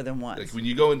done it more than once. Like when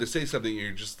you go in to say something,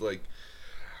 you're just like,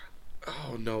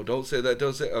 "Oh no, don't say that.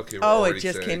 Don't say." Okay. It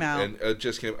just came out. And it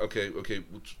just came. Okay. We'll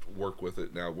just work with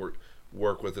it now.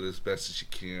 Work with it as best as you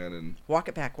can and walk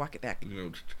it back.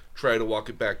 Try to walk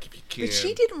it back if you can. But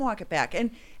she didn't walk it back,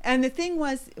 and the thing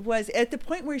was at the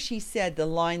point where she said the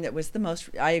line that was the most,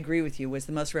 I agree with you, was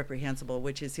the most reprehensible,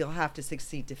 which is, "You'll have to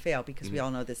succeed to fail," because we all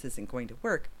know this isn't going to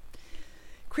work.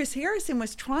 Chris Harrison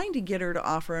was trying to get her to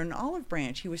offer an olive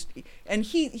branch. He was trying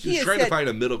to find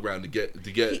a middle ground to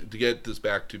get this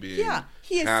back to being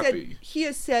happy. He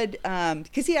has said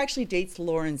because he actually dates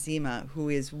Lauren Zima, who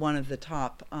is one of the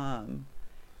top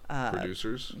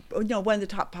producers. No, one of the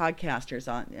top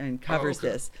podcasters on and covers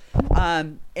this,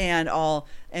 and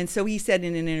so he said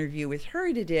in an interview with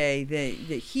her today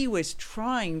that he was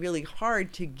trying really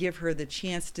hard to give her the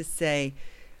chance to say,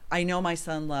 "I know my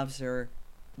son loves her.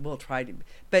 We'll try to,"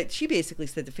 but she basically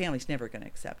said the family's never going to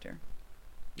accept her.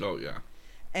 Oh yeah.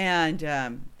 And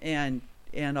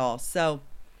all. So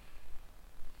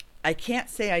I can't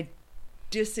say I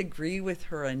disagree with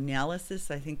her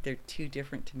analysis. I think they're too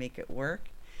different to make it work.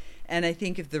 And I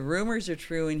think if the rumors are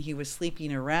true and he was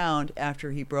sleeping around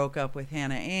after he broke up with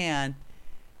Hannah Ann,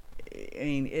 I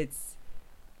mean, it's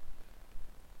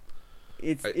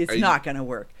not going to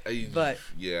work. But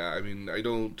yeah, I mean, I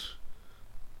don't.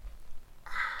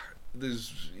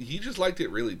 He just liked it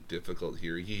really difficult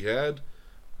here. He had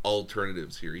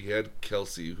alternatives here. He had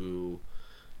Kelsey, who,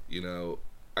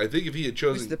 I think if he had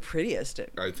chosen, was the prettiest.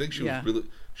 I think she was really.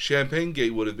 Champagne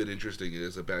Gate would have been interesting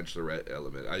as a bachelorette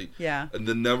element. And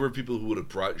the number of people who would have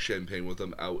brought champagne with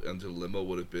them out into the limo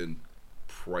would have been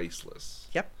priceless.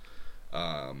 Yep.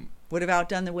 Would have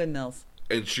outdone the windmills.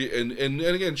 And she and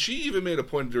again, she even made a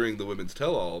point during the women's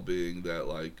tell-all, being that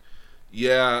like,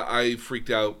 yeah, I freaked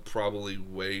out probably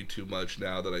way too much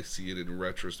now that I see it in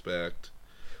retrospect.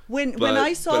 But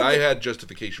I had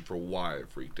justification for why I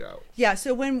freaked out. Yeah,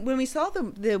 so when we saw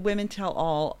the women tell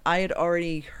all, I had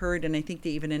already heard, and I think they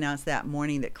even announced that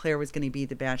morning that Claire was going to be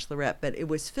the Bachelorette, but it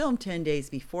was filmed 10 days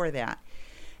before that.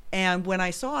 And when I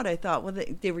saw it, I thought, well,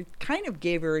 they were kind of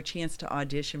gave her a chance to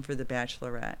audition for the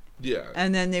Bachelorette. Yeah.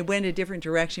 And then they went a different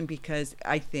direction because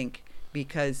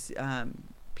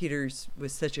Peter's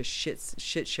was such a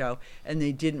shit show, and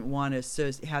they didn't want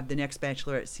to have the next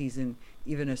Bachelorette season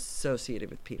even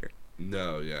associated with Peter.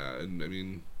 No, yeah, and I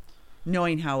mean,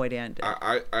 knowing how it ended,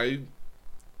 I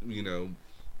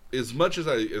as much as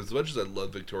I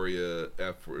love Victoria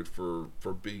F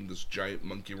for being this giant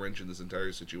monkey wrench in this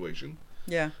entire situation.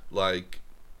 Yeah. Like,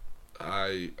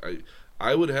 I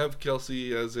would have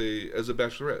Kelsey as a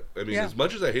Bachelorette. I mean, as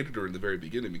much as I hated her in the very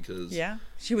beginning because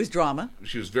she was drama.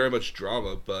 She was very much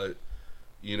drama, but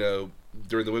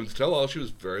during the women's tell-all, she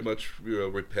was very much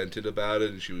repentant about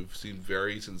it, and she seemed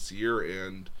very sincere.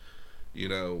 And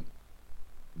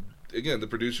again, the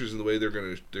producers and the way they're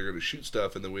gonna shoot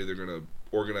stuff and the way they're gonna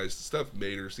organize the stuff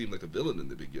made her seem like a villain in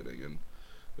the beginning, and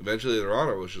eventually later on,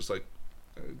 I was just like,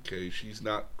 okay, she's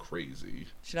not crazy.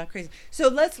 She's not crazy. So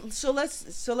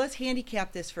let's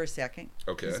handicap this for a second.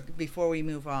 Okay. Before we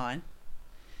move on.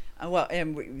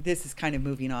 This is kind of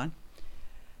moving on.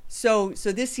 So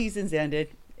this season's ended,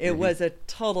 It was a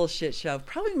total shit show.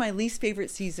 Probably my least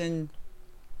favorite season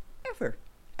ever,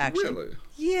 actually. Really?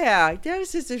 Yeah, that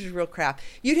was just this was real crap.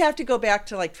 You'd have to go back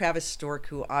to like Travis Stork,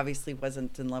 who obviously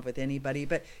wasn't in love with anybody,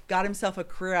 but got himself a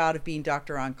career out of being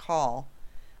Doctor on Call.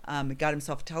 Got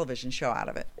himself a television show out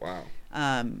of it. Wow.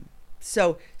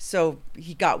 So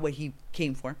he got what he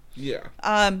came for. Yeah.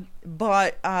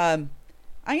 But I'm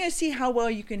going to see how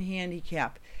well you can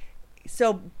handicap.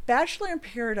 So Bachelor in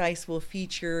Paradise will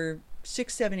feature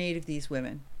 6, 7, 8 of these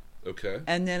women. Okay.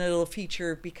 And then it'll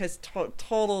feature, because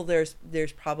total there's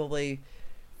probably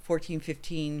 14,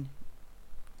 15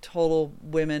 total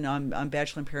women on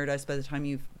Bachelor in Paradise by the time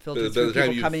you've filtered through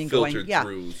people coming and going. Yeah.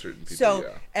 Through certain people, so,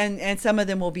 yeah. and some of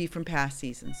them will be from past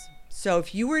seasons. So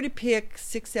if you were to pick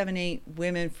 6, 7, 8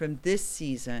 women from this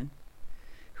season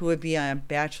who would be on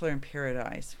Bachelor in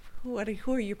Paradise, who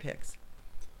are your picks?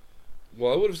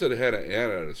 Well, I would have said Hannah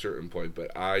Ann at a certain point,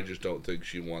 but I just don't think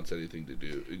she wants anything to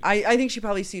do. I think she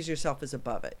probably sees herself as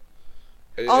above it.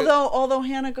 Although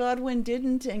Hannah Godwin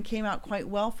didn't and came out quite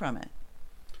well from it.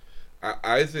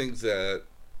 I think that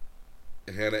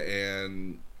Hannah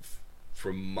Ann,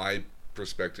 from my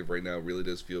perspective right now, really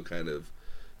does feel kind of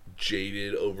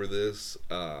jaded over this.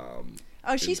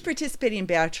 She's participating in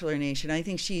Bachelor Nation. I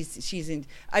think she's in.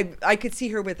 I could see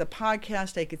her with a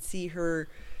podcast. I could see her.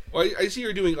 Well, I see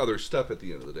her doing other stuff at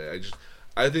the end of the day.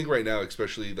 I think right now,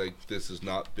 especially, like, this has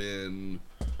not been.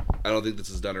 I don't think this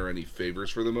has done her any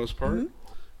favors for the most part.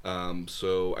 Mm-hmm.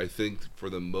 So I think for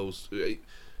the most,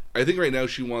 I think right now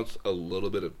she wants a little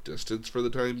bit of distance for the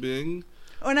time being.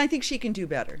 Oh, and I think she can do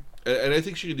better. And I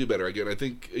think she can do better. Again, I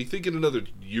think in another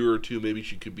year or two, maybe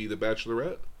she could be the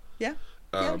Bachelorette. Yeah.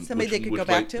 Somebody they could go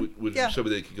back to.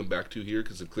 Somebody they could come back to here,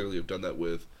 because they clearly have done that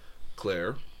with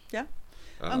Claire. Yeah.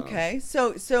 Okay.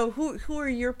 So who are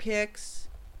your picks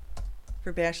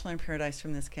for Bachelor in Paradise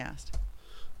from this cast?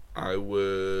 I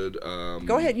would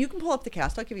go ahead. You can pull up the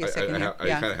cast. I'll give you a second. I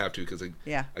kind of have to, because I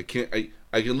can't.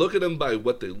 I can look at them by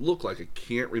what they look like. I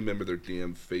can't remember their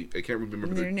damn fate. I can't remember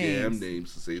their damn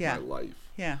names to save my life.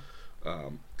 Yeah.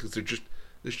 Because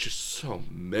there's just so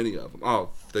many of them. Oh,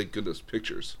 thank goodness,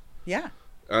 pictures. Yeah.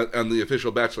 On the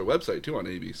official Bachelor website too, on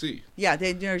ABC. Yeah,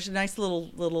 there's a nice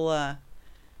little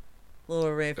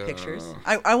array of pictures.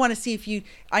 I want to see if you.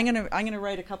 I'm gonna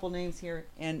write a couple names here,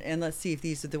 and let's see if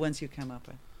these are the ones you come up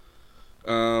with.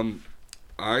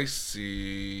 I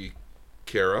see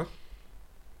Kara,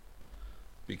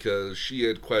 because she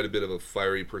had quite a bit of a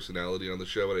fiery personality on the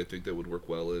show, and I think that would work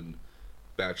well in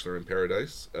Bachelor in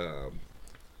Paradise.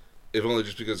 If only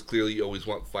just because clearly you always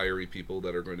want fiery people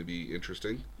that are going to be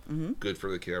interesting, good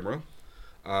for the camera.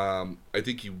 I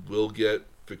think you will get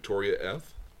Victoria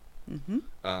F.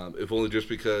 If only just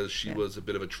because she was a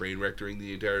bit of a train wreck during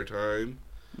the entire time.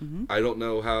 I don't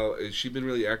know has she been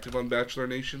really active on Bachelor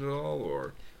Nation at all,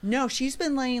 or? No, she's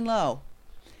been laying low.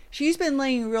 She's been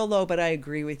laying real low, but I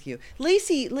agree with you.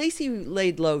 Lacey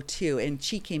laid low too, and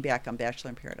she came back on Bachelor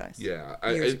in Paradise. Yeah,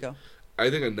 years ago. I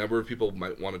think a number of people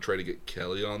might want to try to get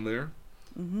Kelly on there,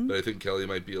 but I think Kelly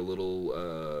might be a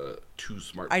little too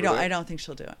smart. I don't think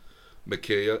she'll do it.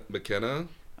 McKenna.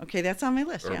 Okay, that's on my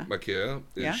list. Or Makea,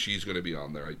 she's going to be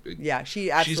on there. She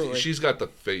absolutely. She's got the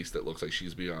face that looks like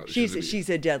she's beyond. She's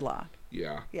a deadlock.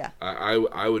 Yeah. Yeah.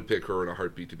 I would pick her in a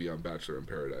heartbeat to be on Bachelor in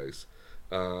Paradise.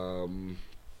 Who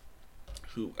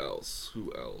else?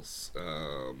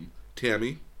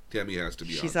 Tammy. Tammy has to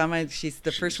be on. She's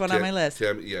the first one on my list.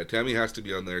 Tammy has to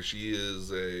be on there. She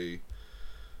is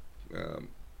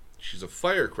she's a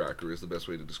firecracker is the best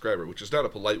way to describe her, which is not a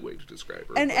polite way to describe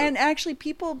her. And actually,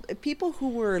 people who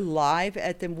were live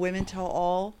at the Women Tell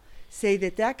All say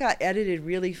that got edited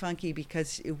really funky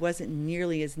because it wasn't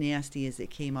nearly as nasty as it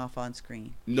came off on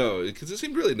screen. No, because it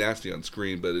seemed really nasty on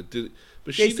screen, but it did.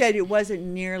 But they said it wasn't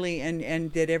nearly,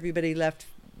 and that everybody left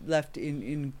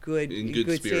in good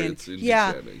spirits.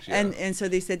 And so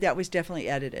they said that was definitely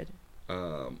edited.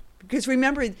 Because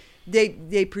remember,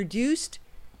 they produced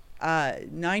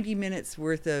 90 minutes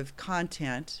worth of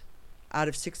content out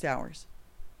of 6 hours.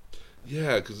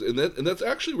 Yeah, and that's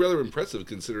actually rather impressive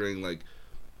considering like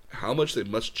how much they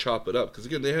must chop it up. Because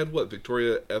again, they had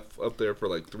Victoria F up there for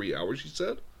like 3 hours. You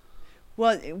said.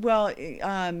 Well.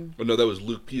 No, that was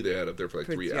Luke P. They had up there for like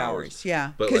 3 hours.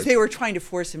 Yeah, because they were trying to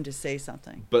force him to say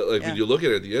something. But when you look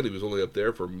at it at the end, he was only up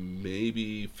there for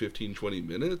maybe 15, 20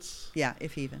 minutes. Yeah,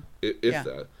 if even. If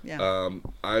that. Yeah.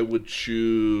 I would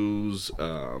choose.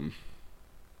 I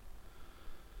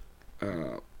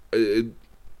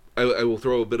will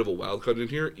throw a bit of a wild card in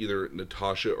here, either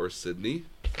Natasha or Sydney.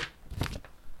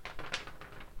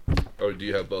 Or do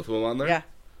you have both of them on there? Yeah.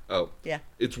 Oh. Yeah.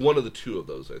 It's one of the two of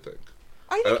those, I think.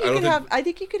 I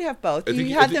think you could have both.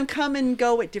 You have them come and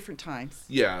go at different times.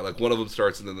 Yeah, like one of them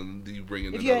starts and then you bring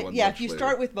in another one. Yeah, if you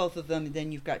start with both of them,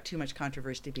 then you've got too much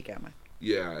controversy to begin with.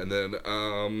 Yeah, and then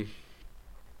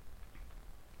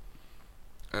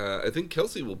I think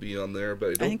Kelsey will be on there,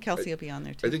 but I think Kelsey will be on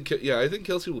there too. I think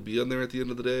Kelsey will be on there at the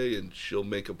end of the day, and she'll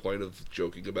make a point of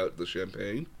joking about the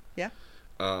champagne. Yeah.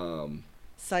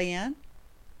 Cyan.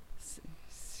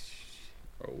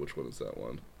 Oh, which one is that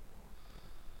one?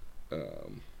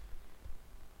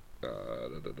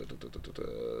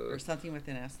 Or something with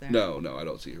an S there. No, I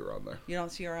don't see her on there. You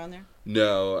don't see her on there?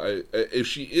 No, I if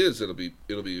she is, it'll be.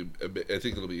 I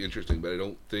think it'll be interesting, but I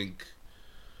don't think.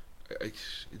 I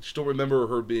just don't remember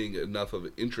her being enough of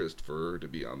an interest for her to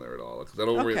be on there at all. Because I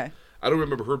don't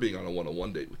remember her being on a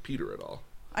one-on-one date with Peter at all.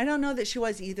 I don't know that she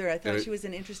was either. I thought she was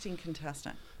an interesting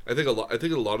contestant. I think a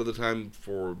lot of the time,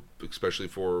 especially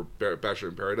for Bachelor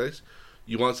in Paradise,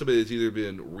 you want somebody that's either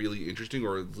been really interesting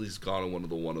or at least gone on one of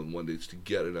the one-on-one dates to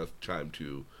get enough time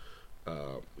to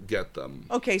get them.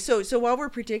 Okay, so while we're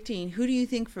predicting, who do you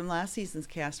think from last season's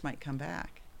cast might come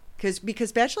back?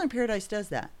 Because Bachelor in Paradise does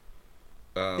that.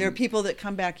 There are people that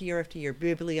come back year after year.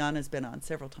 Bibliana's been on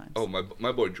several times. Oh,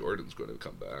 my boy Jordan's going to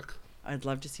come back. I'd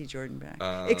love to see Jordan back.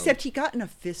 Except he got in a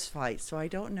fist fight, so I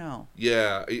don't know.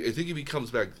 Yeah, I think if he comes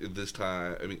back this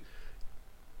time, I mean,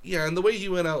 yeah, and the way he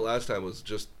went out last time was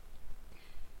just...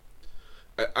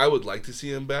 I would like to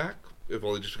see him back, if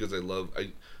only just because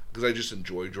because I just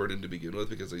enjoy Jordan to begin with,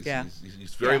 because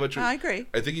he's very much... I agree.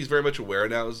 I think he's very much aware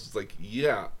now. It's like,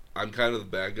 yeah, I'm kind of the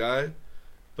bad guy,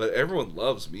 but everyone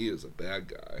loves me as a bad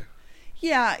guy.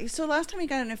 Yeah, so last time he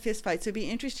got in a fist fight, so it'd be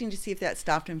interesting to see if that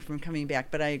stopped him from coming back,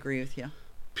 but I agree with you.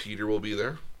 Peter will be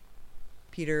there.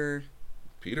 Peter.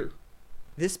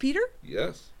 This Peter?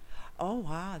 Yes. Oh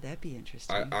wow, that'd be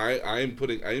interesting. I'm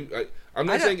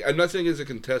not saying as a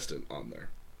contestant on there.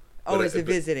 Oh, as a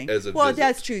visiting. Well,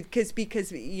 that's true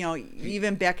because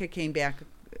even Becca came back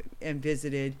and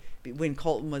visited when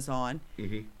Colton was on.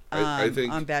 Mm-hmm. I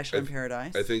think on Bachelor in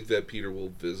Paradise. I think that Peter will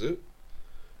visit,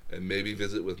 and maybe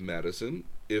visit with Madison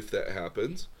if that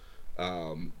happens.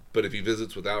 But if he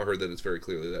visits without her, then it's very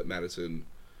clearly that Madison,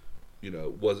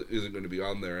 isn't going to be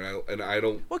on there, and I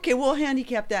don't. Okay, we'll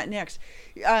handicap that next.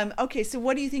 Okay, so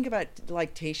what do you think about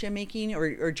like Tayshia making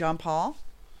or John Paul?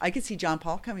 I could see John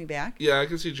Paul coming back. Yeah, I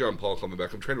can see John Paul coming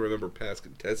back. I'm trying to remember past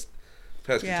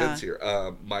contents here.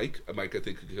 Mike, I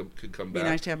think could come back. Be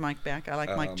nice to have Mike back. I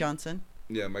like Mike Johnson.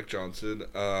 Yeah, Mike Johnson.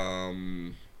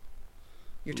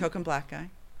 Your token black guy.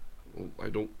 Well, I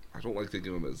don't like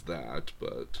thinking of him as that,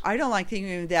 but I don't like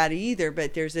thinking of that either.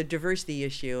 But there's a diversity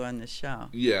issue on the show.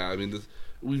 Yeah, I mean,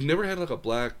 we've never had like a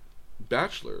black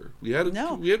bachelor.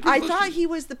 I thought he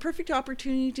was the perfect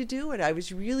opportunity to do it. I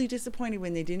was really disappointed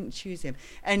when they didn't choose him.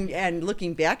 And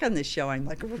looking back on this show, I'm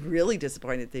like really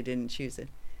disappointed they didn't choose it.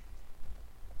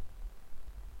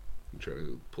 I'm trying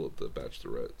to pull up the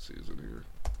Bachelorette season here.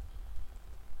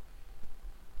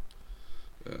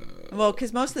 Well,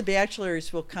 because most of the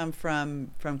bachelors will come from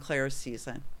Claire's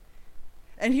season.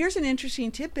 And here's an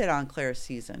interesting tidbit on Claire's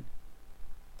season.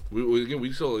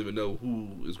 We still don't even know who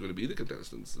is going to be the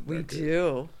contestants. We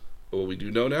do. Well, we do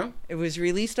know now? It was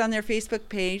released on their Facebook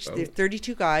page. There's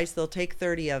 32 guys. They'll take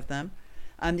 30 of them.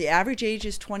 The average age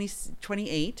is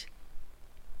 28.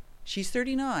 She's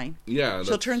 39. Yeah.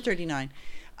 She'll turn 39.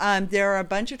 There are a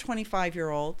bunch of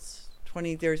 25-year-olds. I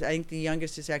think the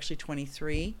youngest is actually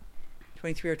 23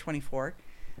 or 24.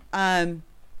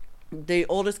 The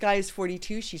oldest guy is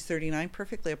 42. She's 39.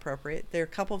 Perfectly appropriate. There are a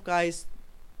couple of guys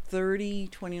 30,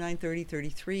 29, 30,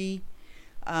 33.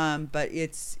 But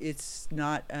it's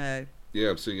not... yeah,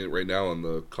 I'm seeing it right now on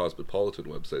the Cosmopolitan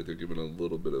website. They're giving a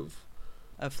little bit of...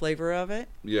 a flavor of it?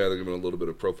 Yeah, they're giving a little bit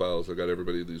of profiles. I got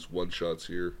everybody these one-shots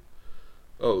here.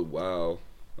 Oh, wow.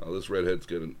 This redhead's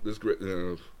getting...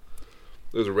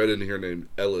 There's a redhead in here named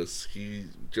Ellis.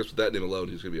 Just with that name alone,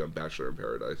 he's going to be on Bachelor in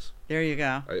Paradise. There you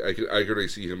go. I could already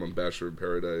see him on Bachelor in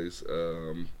Paradise.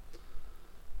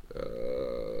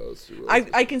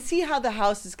 I can see how the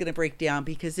house is going to break down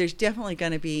because there's definitely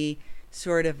going to be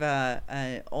sort of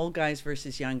a old guys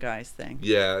versus young guys thing.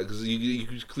 Yeah, because you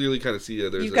clearly kind of see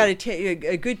you've got a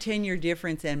good 10-year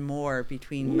difference and more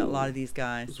between a lot of these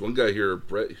guys. There's one guy here,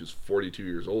 Brett, who's 42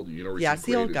 years old. It's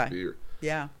the old guy.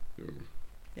 Yeah.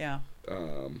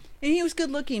 And he was good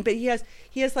looking, but he has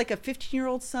like a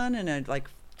 15-year-old son and a like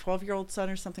 12-year-old son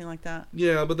or something like that.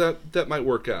 Yeah, but that might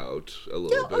work out a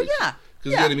little bit. Oh yeah.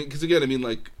 Because again, I mean,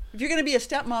 like, if you're going to be a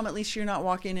stepmom, at least you're not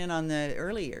walking in on the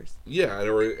early years. Yeah,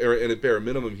 and at bare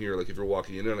minimum here, like if you're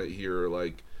walking in on it here,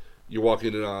 like you're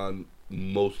walking in on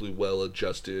mostly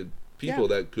well-adjusted people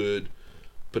that could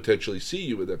potentially see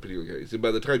you in that particular case. And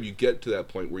by the time you get to that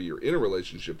point where you're in a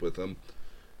relationship with them,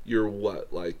 you're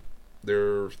what, like,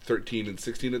 they're 13 and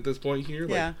 16 at this point here?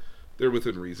 Yeah. Like, they're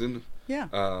within reason. Yeah.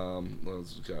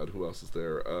 God, who else is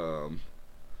there?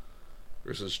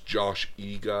 There's this Josh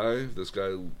E. guy. This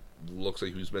guy looks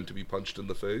like he was meant to be punched in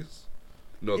the face.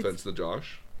 No offense to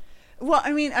Josh. Well,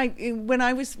 I mean, when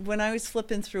I was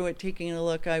flipping through it, taking a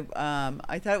look, I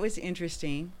thought it was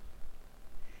interesting.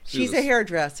 She's a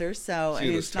hairdresser, so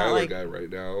See this it's not Tyler like guy right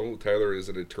now. Tyler is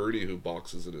an attorney who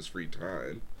boxes in his free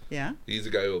time. yeah. He's a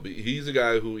guy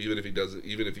who even if he gets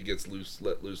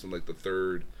let loose in like the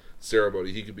third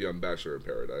ceremony, he could be on Bachelor in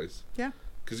Paradise. Yeah.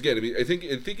 Because again, I mean, I think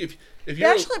if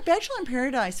you're Bachelor in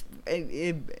Paradise,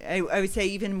 I would say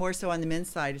even more so on the men's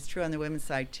side. It's true on the women's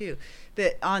side too.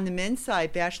 But on the men's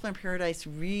side, Bachelor in Paradise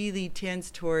really tends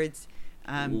towards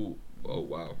oh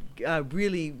wow,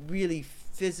 really, really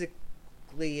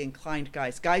physically inclined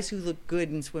guys who look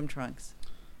good in swim trunks.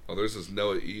 Oh, there's this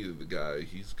Noah E. the guy.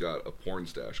 He's got a porn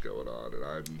stash going on, and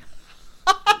I'm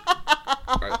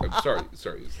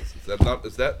sorry.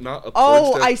 Is that not a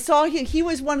porn stash? I saw him. He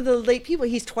was one of the late people.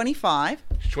 He's 25.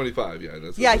 He's 25. Yeah.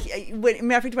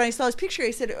 Matter of fact, when I saw his picture,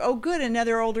 I said, "Oh, good,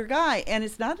 another older guy." And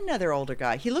it's not another older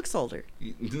guy. He looks older.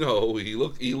 No, he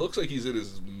looks like he's in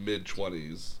his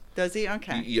mid-20s. Does he?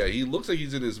 Okay. He looks like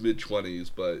he's in his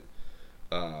mid-20s, but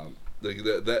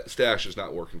that stash is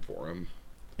not working for him.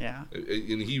 Yeah.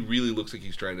 And he really looks like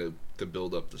he's trying to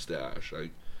build up the stash. I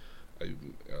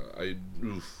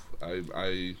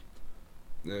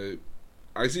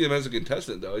see him as a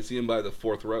contestant, though. I see him by the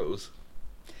fourth rows.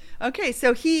 Okay,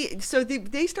 so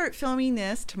they start filming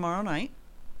this tomorrow night.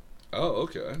 Oh,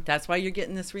 okay. That's why you're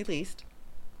getting this released.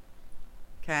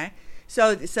 Okay,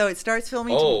 so it starts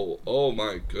filming. Oh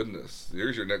my goodness!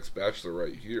 Here's your next Bachelor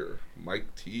right here,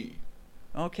 Mike T.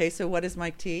 Okay, so what is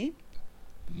Mike T?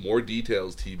 More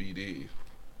details TBD.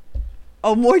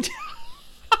 Oh, more.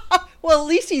 Well, at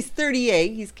least he's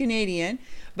 38. He's Canadian,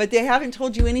 but they haven't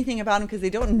told you anything about him because they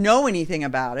don't know anything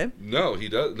about him. No, he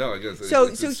does. No, I guess. So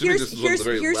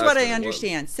here's what I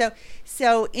understand.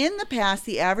 So in the past,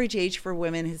 the average age for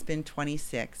women has been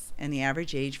 26, and the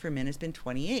average age for men has been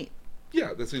 28.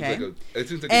 Yeah, that seems like a good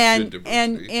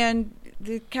diversity. And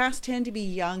the cast tend to be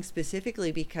young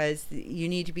specifically because you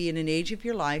need to be in an age of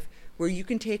your life where you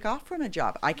can take off from a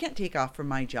job. I can't take off from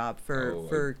my job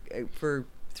for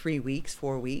 3 weeks,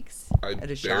 4 weeks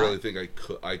at a shot. I barely think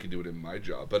I could do it in my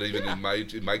job. But even in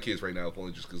my case right now, it's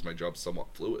only just because my job's somewhat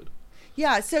fluid.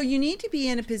 Yeah, so you need to be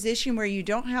in a position where you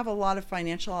don't have a lot of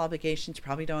financial obligations. You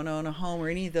probably don't own a home or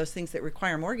any of those things that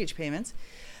require mortgage payments.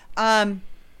 And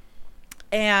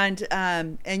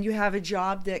you have a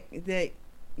job that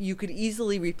you could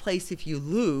easily replace if you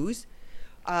lose.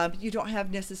 You don't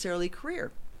have necessarily a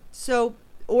career. So,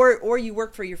 or you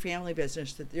work for your family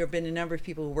business. There have been a number of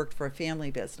people who worked for a family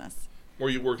business. Or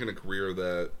you work in a career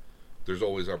that there's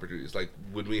always opportunities. Like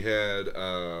when we had,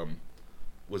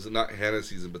 was it not Hannah's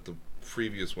season, but the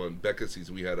previous one, Becca's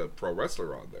season, we had a pro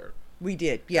wrestler on there. We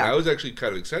did, yeah. And I was actually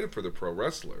kind of excited for the pro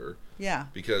wrestler. Yeah.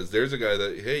 Because there's a guy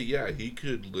that, he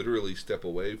could literally step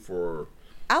away for...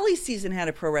 Ali's season had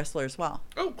a pro wrestler as well.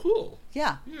 Oh, cool.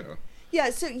 Yeah. Yeah. Yeah,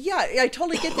 so I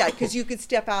totally get that because you could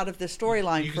step out of the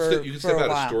storyline for a while. You could step out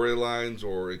of storylines,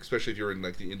 or especially if you're in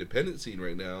like the independent scene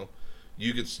right now,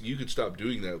 you could stop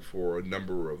doing that for a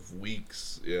number of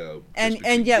weeks. Yeah.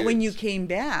 And yet when you came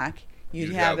back,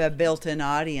 you'd have a built-in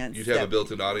audience. You'd have a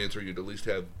built-in audience, or you'd at least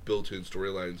have built-in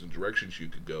storylines and directions you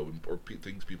could go, or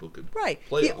things people could play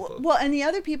off of. Well, and the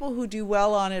other people who do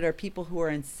well on it are people who are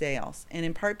in sales, and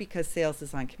in part because sales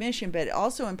is on commission, but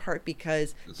also in part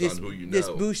because this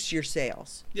boosts your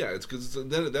sales. Yeah, it's because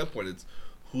then at that point it's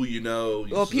who you know.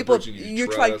 Well, people you're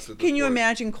trying. Can you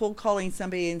imagine cold calling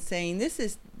somebody and saying, "This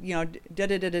is da da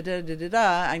da da da da da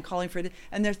da"? I'm calling for the,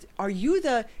 and there's, are you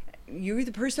the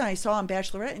person I saw on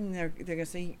Bachelorette? And they're gonna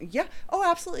say, yeah, oh,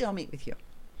 absolutely, I'll meet with you.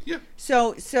 Yeah.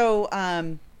 So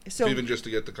even just to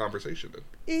get the conversation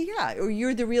in. Yeah, or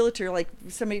you're the realtor, like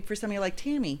somebody like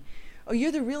Tammy. Oh,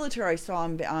 you're the realtor I saw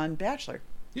on Bachelor.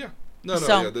 Yeah. No.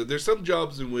 There's some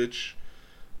jobs in which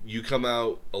you come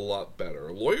out a lot better.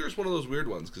 A lawyer is one of those weird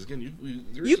ones because again,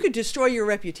 you could destroy your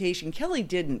reputation. Kelly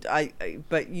didn't,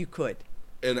 but you could.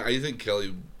 And I think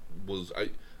Kelly was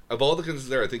of all the contestants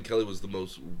there, I think Kelly was the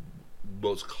most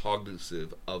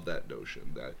cognizant of that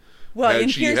notion that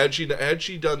had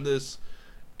she done this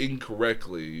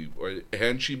incorrectly, or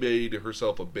had she made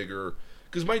herself a bigger,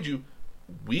 because mind you,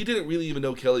 we didn't really even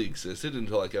know Kelly existed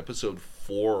until like episode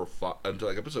 4 or 5, until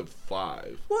like episode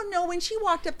 5. Well, no, when she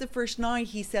walked up the first night,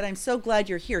 he said, "I'm so glad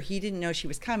you're here." He didn't know she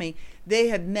was coming. They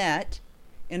had met,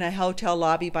 in a hotel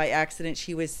lobby by accident.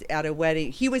 She was at a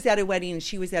wedding. He was at a wedding and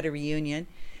she was at a reunion,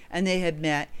 and they had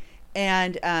met.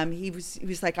 And he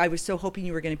was like, I was so hoping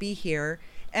you were going to be here.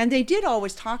 And they did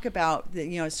always talk about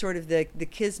sort of the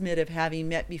kismet of having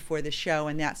met before the show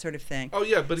and that sort of thing. Oh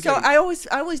yeah, but again, so I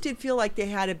always did feel like they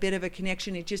had a bit of a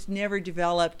connection. It just never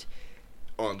developed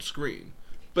on screen.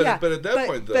 But at that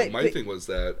point, though, my thing was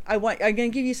that I'm going to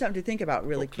give you something to think about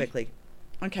really quickly.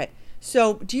 Okay.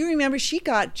 So do you remember she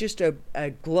got just a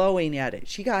glowing edit?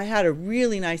 She had a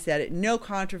really nice edit, no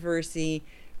controversy.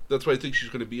 That's why I think she's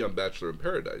going to be on Bachelor in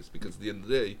Paradise, because at the end of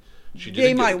the day,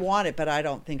 they might want it, but I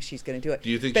don't think she's going to do it. Do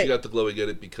you think she got the glowing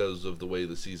edit because of the way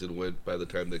the season went by the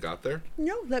time they got there?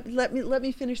 No, let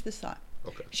me finish this thought.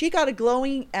 Okay. She got a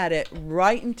glowing edit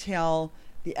right until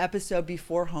the episode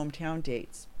before Hometown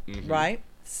Dates, right?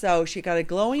 So she got a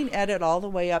glowing edit all the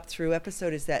way up through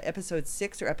is that episode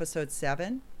 6 or episode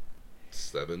 7?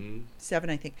 7,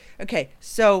 I think. Okay,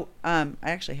 so I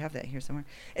actually have that here somewhere.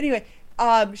 Anyway,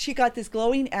 she got this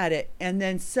glowing edit, and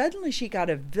then suddenly she got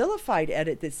a vilified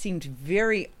edit that seemed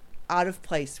very out of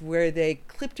place, where they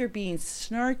clipped her being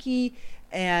snarky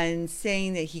and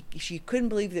saying that she couldn't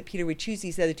believe that Peter would choose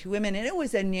these other 2 women, and it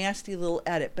was a nasty little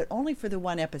edit, but only for the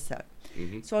one episode.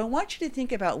 So I want you to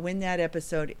think about when that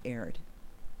episode aired.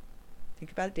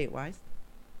 Think about it date-wise.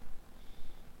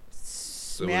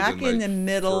 Smack in the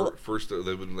middle.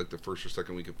 They would in like the first or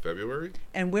second week of February.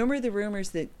 And when were the rumors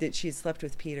that she had slept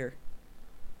with Peter?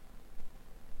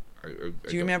 Do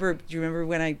you remember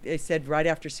when I said right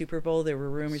after Super Bowl there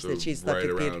were rumors that she slept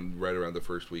with Peter? Right around the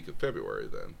first week of February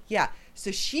then. Yeah.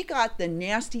 So she got the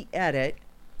nasty edit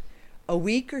a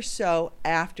week or so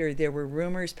after there were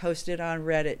rumors posted on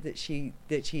Reddit that she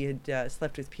had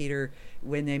slept with Peter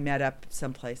when they met up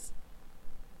someplace.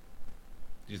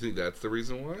 Do you think that's the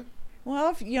reason why?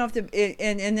 Well,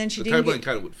 and then she the didn't. The timeline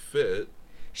kind of would fit.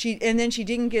 She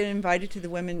didn't get invited to the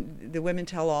women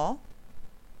tell all,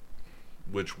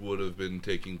 which would have been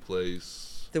taking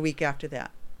place the week after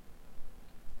that.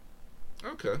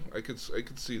 Okay, I could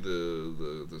see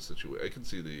the situation. I can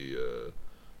see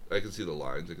the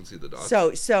lines. I can see the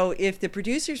dots. So if the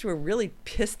producers were really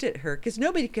pissed at her, because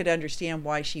nobody could understand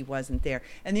why she wasn't there,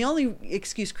 and the only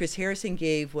excuse Chris Harrison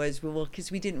gave was, well,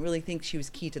 because we didn't really think she was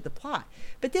key to the plot.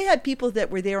 But they had people that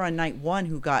were there on night 1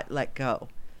 who got let go,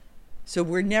 so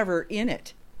we're never in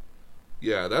it.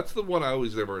 Yeah, that's the one I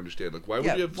always never understand. Like, why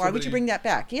would you bring that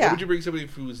back? Yeah. Why would you bring somebody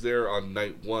who was there on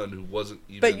night 1 who wasn't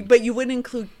even? But you wouldn't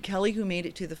include Kelly, who made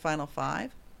it to the final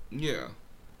 5. Yeah.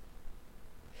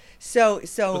 So.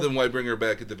 But then why bring her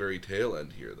back at the very tail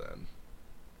end here then?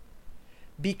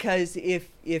 Because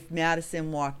if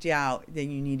Madison walked out,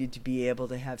 then you needed to be able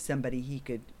to have somebody he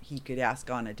could ask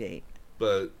on a date.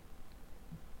 But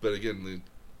again,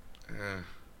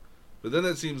 but then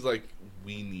it seems like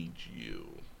we need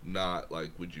you, not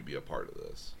like would you be a part of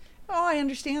this? Oh, I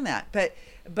understand that, but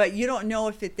you don't know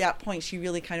if at that point she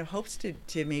really kind of hopes to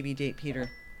maybe date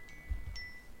Peter.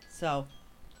 So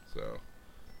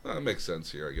that makes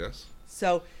sense here, I guess.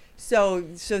 So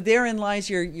therein lies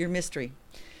your mystery.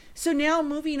 So now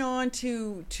moving on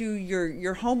to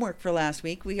your homework for last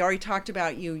week. We already talked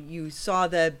about you saw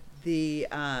the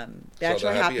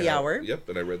Bachelor Happy Hour. Yep,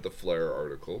 and I read the Flair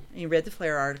article. You read the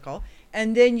Flair article,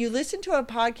 and then you listened to a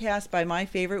podcast by my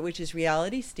favorite, which is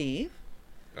Reality Steve.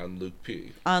 On Luke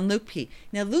P.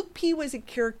 Now, Luke P. was a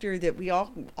character that we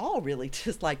all really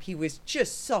disliked. He was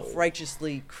just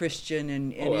self-righteously Christian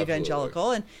and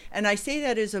evangelical. And I say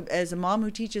that as a mom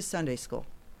who teaches Sunday school.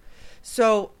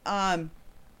 So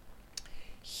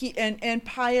he and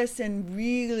pious, and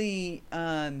really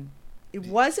it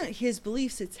wasn't his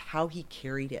beliefs, it's how he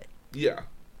carried it. Yeah.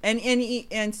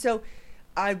 And so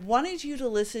I wanted you to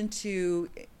listen to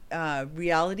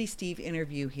Reality Steve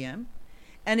interview him.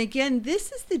 And again,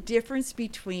 this is the difference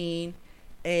between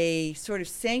a sort of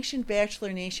sanctioned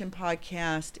Bachelor Nation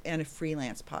podcast and a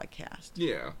freelance podcast.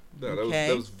 Yeah, no,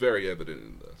 that was very evident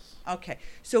in this. Okay,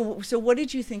 so what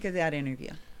did you think of that interview?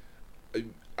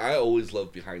 I always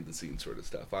love behind the scenes sort of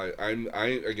stuff. I am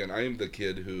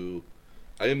the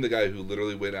guy who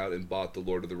literally went out and bought the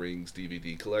Lord of the Rings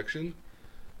DVD collection,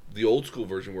 the old school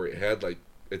version where it had like,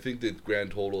 I think the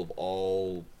grand total of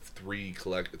all three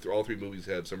movies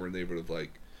have somewhere in the neighborhood of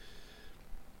like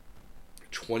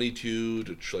 22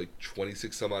 to like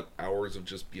 26 some odd hours of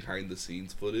just behind the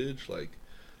scenes footage. Like,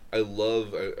 I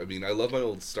love my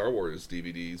old Star Wars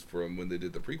DVDs from when they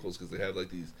did the prequels, because they have like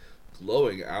these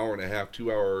glowing hour and a half,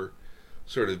 2 hour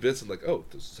sort of bits, and like, oh,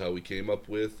 this is how we came up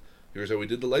with, here's how we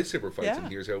did the lightsaber fights, and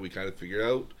here's how we kind of figured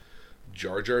out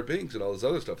Jar Jar Binks and all this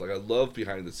other stuff. Like, I love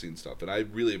behind the scenes stuff, and I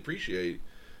really appreciate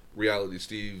Reality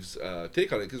Steve's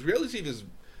take on it, because Reality Steve is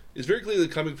is very clearly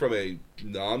coming from a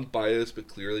non-biased but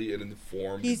clearly an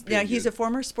informed opinion. He's a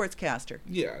former sportscaster.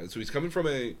 Yeah, so he's coming from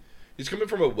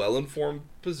a well-informed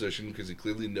position because he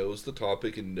clearly knows the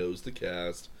topic and knows the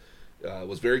cast.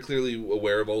 Was very clearly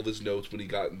aware of all of his notes when he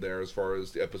got in there as far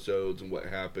as the episodes and what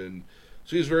happened.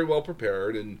 So he was very well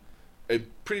prepared, and I'm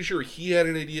pretty sure he had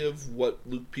an idea of what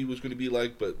Luke P was going to be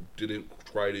like, but didn't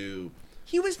try to.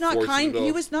 He was not kind.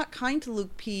 He was not kind to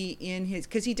Luke P in his,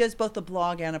 because he does both a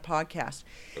blog and a podcast.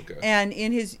 Okay. And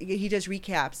he does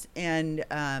recaps, and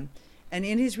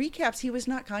in his recaps he was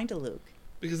not kind to Luke.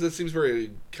 Because that seems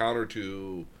very counter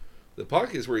to the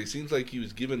podcast, where he seems like he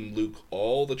was giving Luke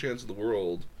all the chance in the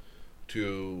world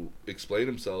to explain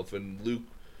himself, and Luke,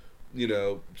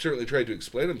 certainly tried to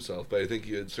explain himself, but I think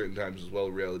he had certain times as well.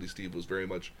 Reality Steve was very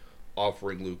much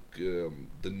offering Luke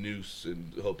the noose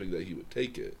and hoping that he would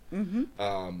take it.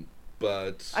 Mm-hmm.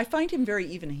 But I find him very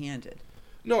even-handed.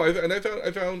 No, I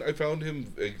found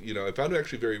him. I found him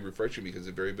actually very refreshing because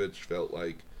it very much felt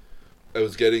like I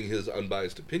was getting his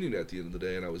unbiased opinion at the end of the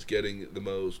day, and I was getting the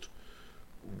most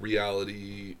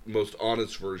most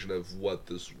honest version of what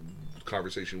this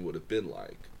conversation would have been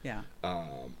like. Yeah.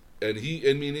 And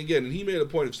he made a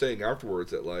point of saying afterwards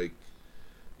that, like,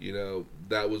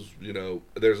 that was,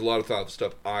 there's a lot of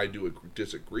stuff I do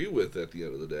disagree with at the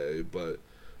end of the day, but,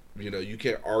 you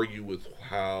can't argue with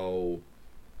how,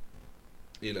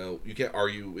 you can't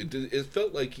argue. It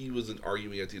felt like he wasn't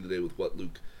arguing at the end of the day with what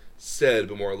Luke said,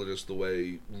 but more or less just the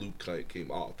way Luke came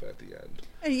off at the end.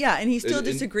 And he still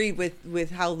disagreed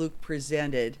with how Luke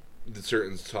presented the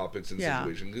certain topics and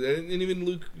situations. And even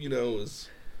Luke, is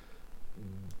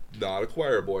not a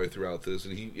choir boy throughout this,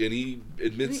 and he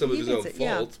admits some of his own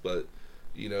faults, but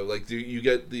you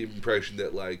get the impression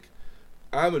that, like,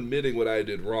 I'm admitting what I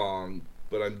did wrong,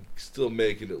 but I'm still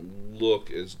making it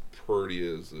look as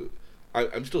pretty as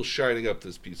I'm still shining up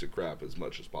this piece of crap as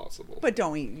much as possible. But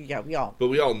don't we? Yeah, we all. But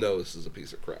we all know this is a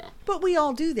piece of crap. But we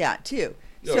all do that too.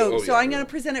 So I'm going to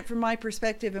present it from my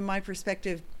perspective, and my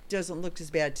perspective doesn't look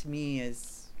as bad to me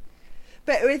as.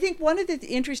 But I think one of the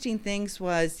interesting things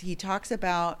was he talks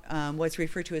about what's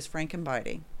referred to as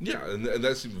frankenbiting. Yeah, and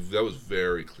that was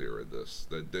very clear in this.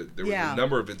 That there was a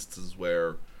number of instances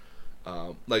where,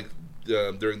 during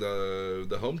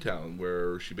the hometown,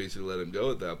 where she basically let him go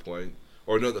at that point,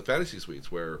 or no, the fantasy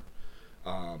suites, where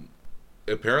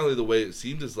apparently the way it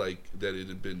seemed is like that it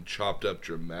had been chopped up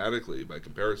dramatically by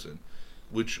comparison,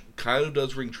 which kind of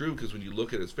does ring true, because when you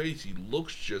look at his face, he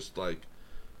looks just like,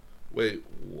 wait,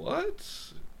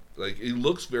 what? Like, he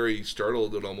looks very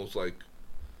startled and almost like,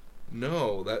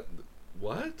 no,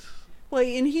 what? Well,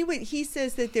 and he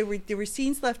says that there were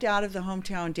scenes left out of the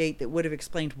hometown date that would have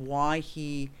explained why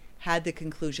he had the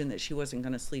conclusion that she wasn't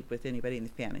going to sleep with anybody in the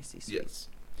fantasy suite. Yes.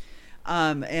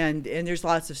 And there's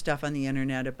lots of stuff on the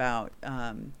internet about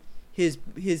his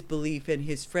belief, and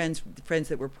his friends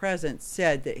that were present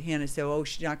said that Hannah said, oh,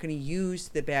 she's not going to use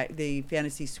the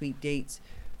fantasy suite dates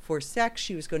for sex.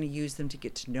 She was going to use them to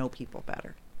get to know people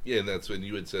better. Yeah, and that's when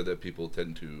you had said that people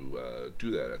tend to do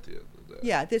that at the end of the day.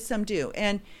 Yeah, that some do,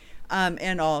 and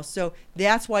also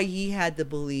that's why he had the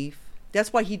belief.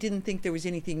 That's why he didn't think there was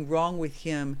anything wrong with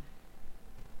him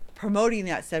promoting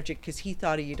that subject, because he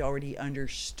thought he had already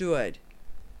understood.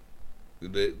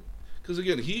 Because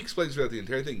again, he explains throughout the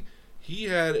entire thing, he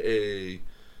had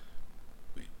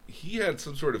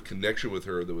some sort of connection with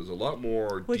her that was a lot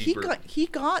more deeper. He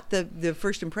got the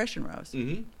first impression rose.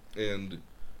 Mm-hmm. And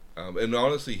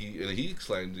honestly, he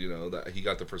explained, that he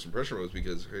got the first impression rose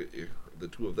because the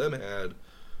two of them had,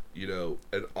 an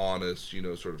honest,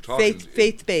 sort of talk.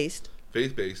 Faith-based,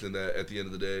 and that at the end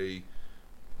of the day,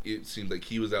 it seemed like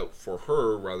he was out for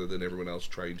her rather than everyone else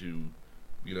trying to,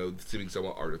 seeming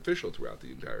somewhat artificial throughout the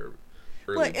entire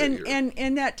early year.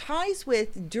 And that ties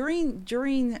with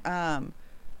during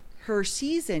her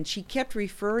season, she kept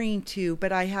referring to,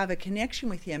 but I have a connection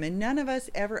with him, and none of us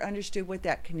ever understood what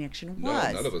that connection was.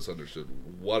 No, none of us understood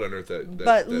what on earth that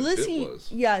bit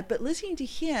was. Yeah, but listening to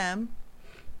him,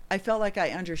 I felt like I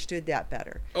understood that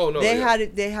better. Oh no,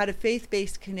 they had a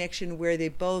faith-based connection where they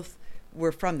both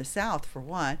were from the South, for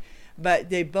one, but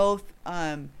they both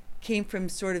came from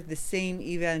sort of the same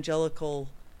evangelical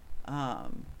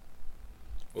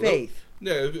faith.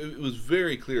 It was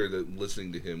very clear that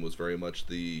listening to him was very much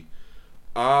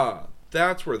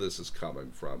that's where this is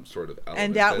coming from sort of element.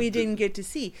 And that we didn't get to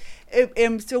see.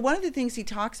 And so one of the things he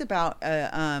talks about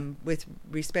with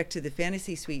respect to the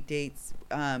fantasy suite dates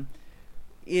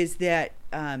is that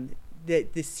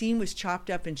that the scene was chopped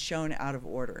up and shown out of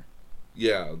order.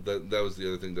 Yeah, that was the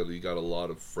other thing, that he got a lot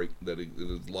of a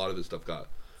lot of his stuff got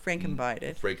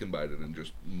Frankenbited and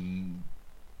just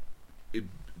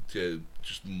to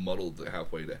just muddled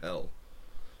halfway to hell.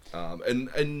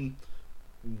 And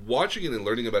watching it and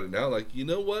learning about it now, like, you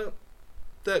know what,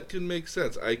 that can make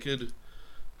sense. I could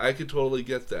totally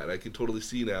get that. I could totally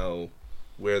see now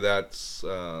where that's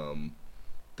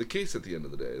the case at the end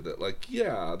of the day. That, like,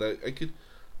 yeah, that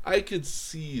I could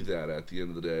see that at the end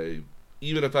of the day.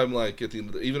 Even if I'm like at the end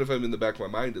of even if I'm in the back of my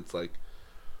mind, it's like,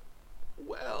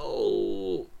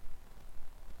 well,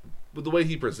 but the way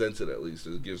he presents it, at least,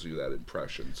 it gives you that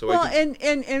impression. So well, and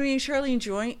I mean, Charlene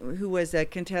Joint, who was a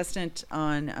contestant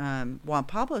on Juan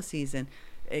Pablo season,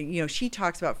 she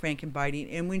talks about Frankenbiting,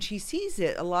 and when she sees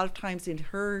it, a lot of times in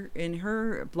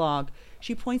her blog,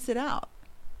 she points it out.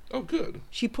 Oh, good.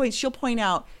 She'll point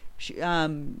out,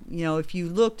 if you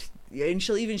looked, and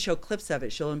she'll even show clips of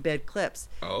it. She'll embed clips.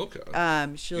 Oh, okay.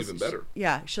 Even better.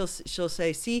 She'll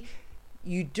say, see,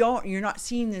 you're not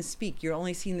seeing them speak. You're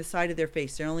only seeing the side of their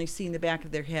face. They're only seeing the back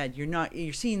of their head.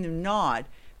 You're seeing them nod,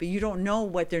 but you don't know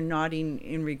what they're nodding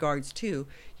in regards to.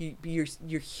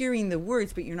 You're hearing the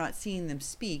words, but you're not seeing them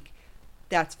speak.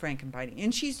 That's Frankenbiting,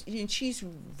 and she's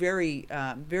very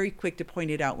very quick to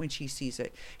point it out when she sees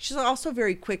it. She's also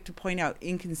very quick to point out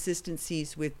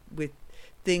inconsistencies with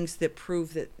things that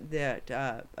prove that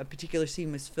a particular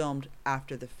scene was filmed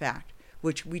after the fact,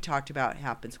 which we talked about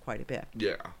happens quite a bit.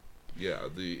 Yeah,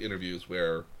 the interviews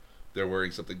where they're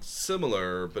wearing something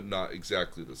similar but not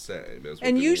exactly the same.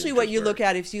 And usually what you look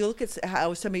at, if you look at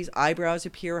how somebody's eyebrows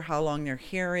appear, how long their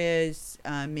hair is,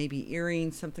 maybe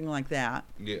earrings, something like that.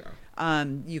 Yeah.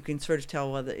 You can sort of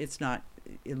tell whether it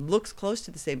looks close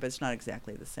to the same, but it's not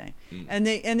exactly the same. Mm.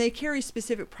 And they carry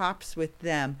specific props with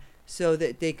them so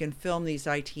that they can film these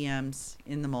ITMs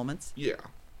in the moments. Yeah.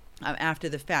 After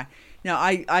the fact. Now,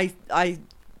 I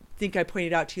think I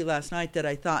pointed out to you last night that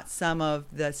I thought some of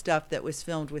the stuff that was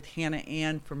filmed with Hannah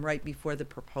Ann from right before the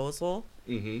proposal,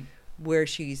 where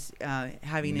she's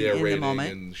having it in the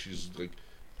moment, and she's like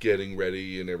getting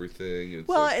ready and everything.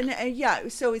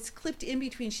 It's so it's clipped in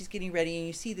between. She's getting ready, and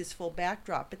you see this full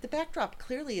backdrop, but the backdrop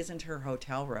clearly isn't her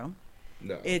hotel room.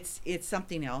 No, it's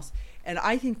something else. And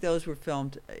I think those were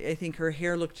filmed. I think her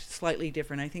hair looked slightly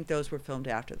different. I think those were filmed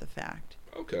after the fact.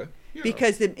 Okay. Yeah.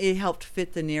 Because it helped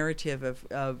fit the narrative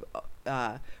of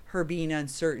her being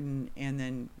uncertain, and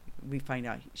then we find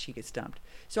out she gets dumped.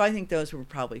 So I think those were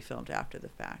probably filmed after the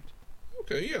fact.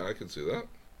 Okay, yeah, I can see that.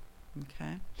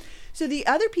 Okay. So the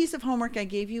other piece of homework I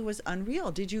gave you was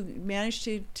Unreal. Did you manage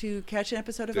to catch an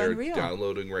episode of Unreal? They're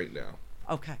downloading right now.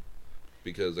 Okay.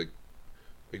 Because I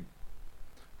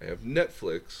have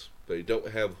Netflix, but I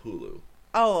don't have Hulu.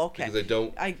 Oh, okay. Because I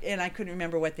don't. I couldn't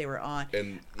remember what they were on.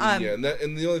 And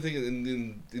the only thing,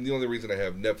 and the only reason I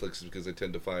have Netflix is because I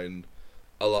tend to find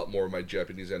a lot more of my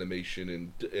Japanese animation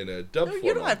in a dub format.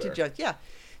 You don't have to judge. Yeah.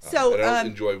 So and I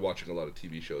don't enjoy watching a lot of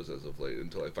TV shows as of late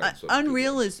until I find something.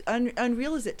 Unreal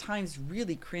is at times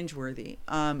really cringeworthy,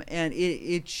 and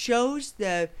it shows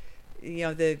the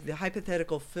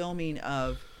hypothetical filming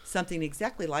of something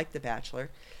exactly like The Bachelor,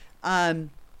 and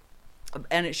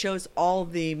it shows all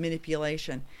the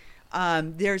manipulation.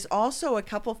 There's also a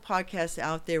couple of podcasts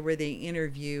out there where they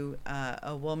interview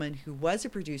a woman who was a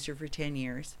producer for 10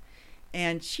 years.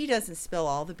 And she doesn't spill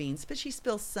all the beans, but she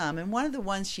spills some. And one of the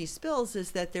ones she spills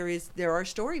is that there are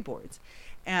storyboards.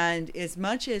 And as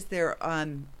much as there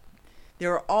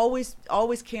are always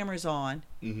cameras on,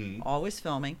 always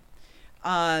filming.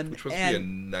 Which must be a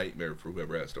nightmare for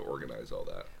whoever has to organize all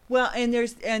that. Well, and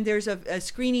there's a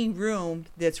screening room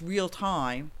that's real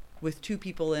time with two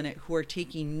people in it who are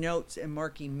taking notes and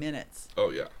marking minutes. Oh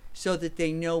yeah. So that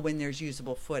they know when there's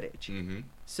usable footage. Mm-hmm.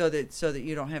 So that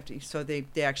you don't have to. So they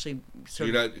actually. So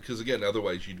you're not, because again,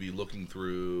 otherwise you'd be looking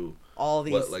through all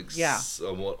these.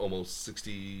 Almost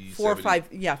 60, 4 or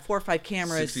 5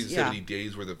 cameras. 60 to 70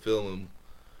 days worth of film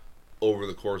over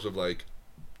the course of like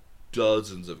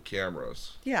dozens of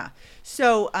cameras. Yeah.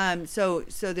 So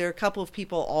there are a couple of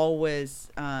people always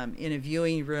in a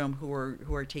viewing room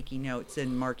who are taking notes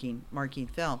and marking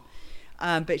film.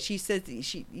 But she said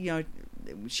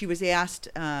she was asked.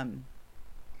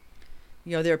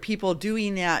 There are people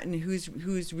doing that, and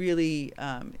who's really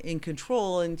in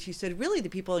control. And she said, really, the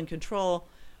people in control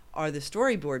are the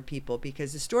storyboard people,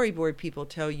 because the storyboard people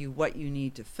tell you what you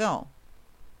need to film,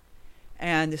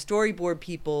 and the storyboard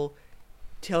people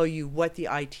tell you what the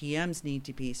ITMs need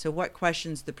to be. So what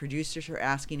questions the producers are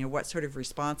asking, or what sort of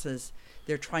responses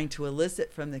they're trying to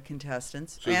elicit from the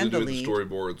contestants and the lead. So they're doing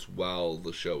the storyboards while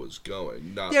the show is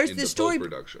going, not in the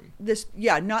post-production.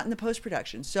 Not in the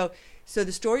post-production. So the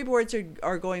storyboards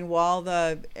are going while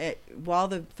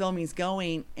the filming's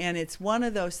going, and it's one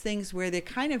of those things where they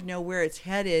kind of know where it's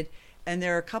headed, and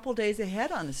they're a couple days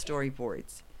ahead on the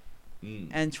storyboards.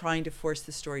 and trying to force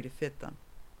the story to fit them.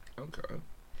 Okay.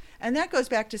 And that goes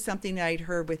back to something that I'd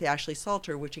heard with Ashley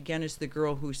Salter, which again is the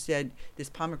girl who said this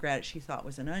pomegranate she thought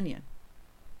was an onion.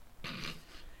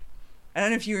 I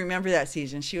don't know if you remember that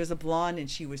season. She was a blonde and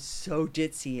she was so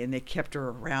ditzy, and they kept her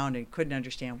around and couldn't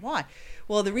understand why.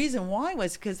 Well, the reason why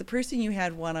was because the person you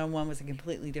had one-on-one was a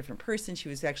completely different person. She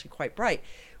was actually quite bright.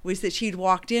 Was that she'd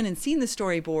walked in and seen the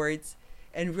storyboards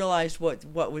and realized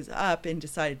what was up and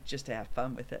decided just to have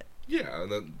fun with it. Yeah,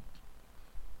 and then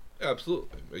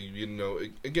absolutely. You know,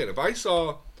 again, if I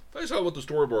saw what the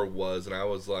storyboard was, and I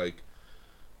was like,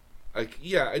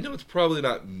 yeah, I know it's probably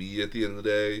not me at the end of the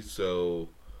day, so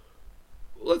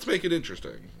let's make it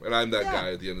interesting. And I'm that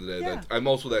guy at the end of the day. Yeah. I'm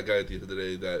also that guy at the end of the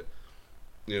day that,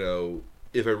 you know,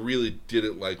 if I really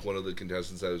didn't like one of the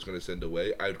contestants I was going to send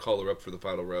away, I'd call her up for the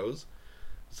final rose.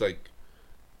 It's like,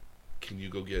 can you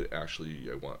go get Ashley?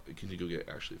 Can you go get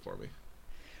Ashley for me?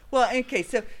 Well, okay,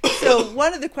 so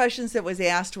one of the questions that was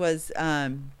asked was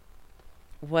are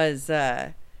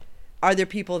there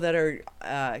people that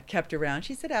are kept around?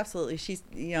 She said absolutely. She's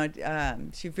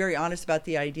she's very honest about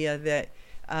the idea that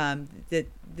that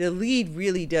the lead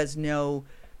really does know,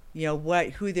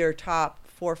 who their top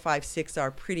 4, 5, 6 are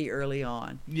pretty early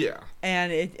on. Yeah.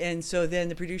 And so then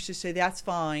the producers say that's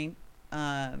fine.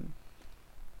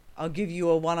 I'll give you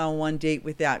a one-on-one date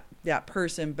with that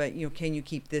person, but can you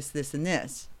keep this, and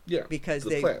this? Yeah. Because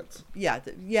the plants. Yeah,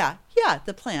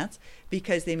 the plants,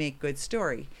 because they make good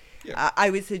story. Yeah. I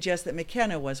would suggest that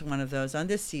McKenna was one of those on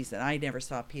this season. I never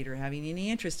saw Peter having any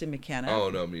interest in McKenna. Oh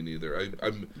no, me neither.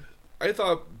 I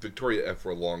thought Victoria F for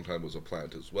a long time was a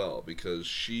plant as well, because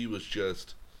she was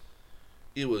just.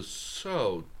 It was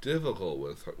so difficult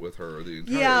with her the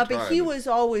entire time. Yeah, but he was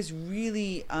always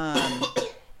really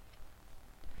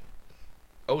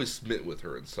always smitten with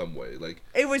her in some way. Like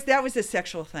that was a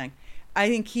sexual thing. I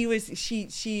think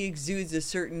she exudes a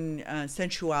certain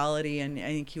sensuality, and I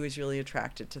think he was really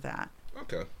attracted to that.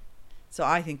 Okay. So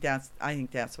I think that's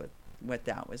what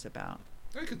that was about.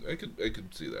 I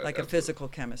could see that. Like a physical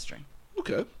chemistry.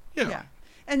 Okay. Yeah. Yeah.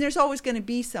 And there's always going to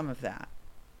be some of that.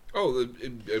 Oh,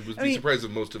 I would be surprised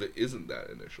if most of it isn't that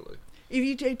initially. If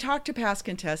you talk to past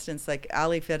contestants, like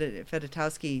Ali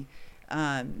Fedotowsky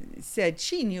said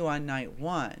she knew on night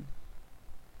one,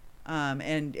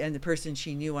 and the person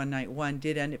she knew on night one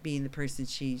did end up being the person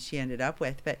she ended up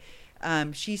with. But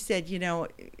she said,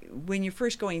 when you're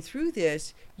first going through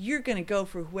this, you're going to go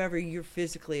for whoever you're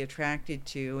physically attracted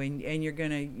to, and you're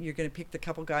gonna pick the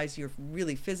couple guys you're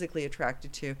really physically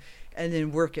attracted to, and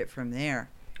then work it from there.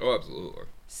 Oh, absolutely.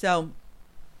 So,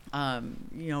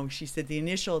 she said the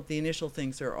initial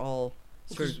things are all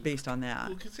sort of based on that.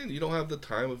 Well, because you don't have the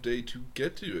time of day to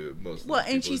get to most of Well,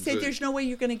 and people. she said there's no way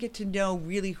you're going to get to know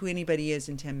really who anybody is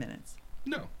in 10 minutes.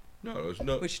 No, there's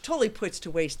no. Which totally puts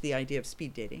to waste the idea of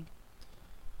speed dating.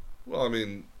 Well, I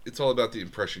mean, it's all about the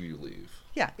impression you leave.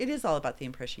 Yeah, it is all about the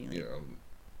impression you leave. Yeah.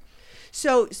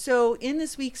 So in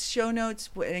this week's show notes,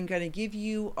 what I'm going to give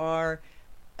you are,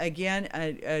 again,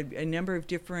 a number of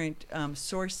different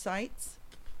source sites.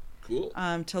 Cool.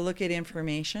 To look at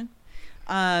information.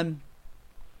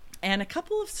 And a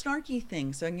couple of snarky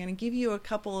things. So I'm going to give you a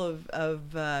couple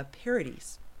of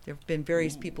parodies. There have been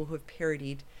various people who have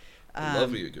parodied. I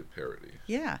love me a good parody.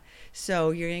 Yeah.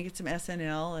 So you're going to get some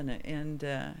SNL and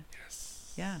yes.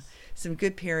 Yeah, some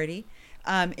good parody,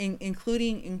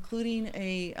 including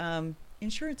a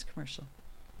insurance commercial,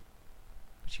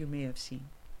 which you may have seen.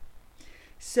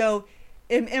 So,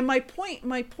 and my point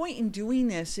in doing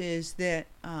this is that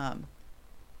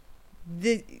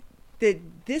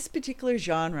this particular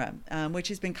genre, which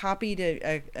has been copied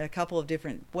a couple of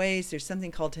different ways. There's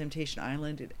something called Temptation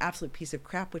Island, an absolute piece of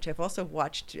crap, which I've also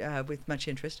watched with much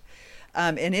interest,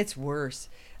 and it's worse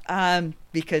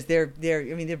because there've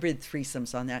been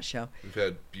threesomes on that show. We've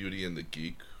had Beauty and the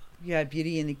Geek. You had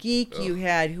Beauty and the Geek. Ugh. You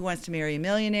had Who Wants to Marry a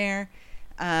Millionaire.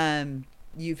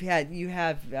 You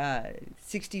have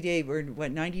 60 Day or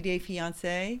 90 Day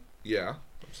Fiancé. Yeah.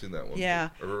 I've seen that one. Yeah.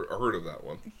 Or heard of that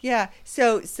one. Yeah.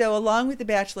 So along with the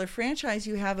Bachelor franchise,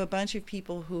 you have a bunch of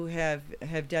people who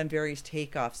have done various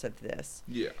takeoffs of this.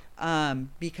 Yeah.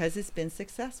 Because it's been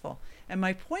successful. And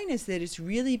my point is that it's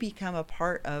really become a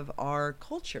part of our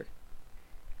culture.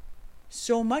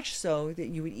 So much so that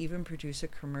you would even produce a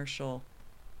commercial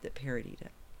that parodied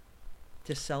it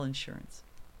to sell insurance.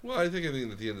 Well, I think at the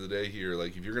end of the day here,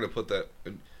 like if you're going to put that...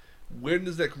 When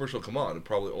does that commercial come on? It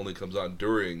probably only comes on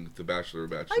during The Bachelor or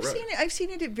Bachelorette. I've seen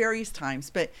it at various times,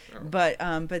 but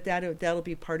that'll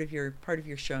be part of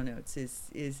your show notes.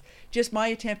 Is just my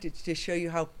attempt to show you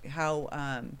how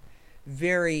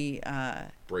very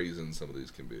brazen some of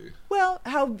these can be. well,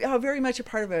 how very much a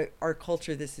part of our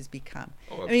culture this has become.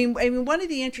 Oh, I mean, one of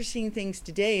the interesting things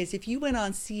today is if you went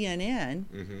on CNN,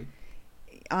 mm-hmm.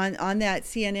 on that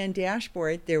CNN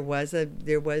dashboard, there was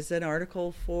an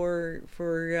article for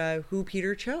who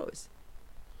Peter chose.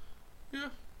 Yeah,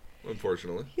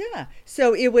 unfortunately. Yeah,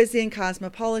 so it was in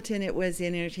Cosmopolitan, it was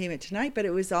in Entertainment Tonight, but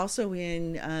it was also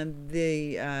in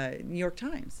the New York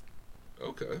Times.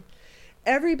 Okay.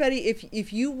 Everybody,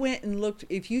 if you went and looked,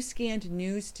 if you scanned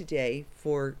news today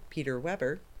for Peter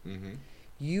Weber, Mm-hmm.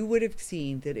 you would have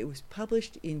seen that it was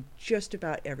published in just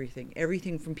about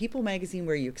everything from People Magazine,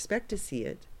 where you expect to see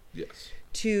it, Yes.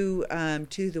 to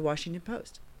the Washington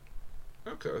Post.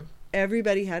 Okay.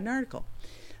 Everybody had an article.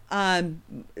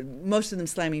 Most of them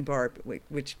slamming Barb,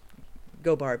 which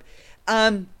go Barb.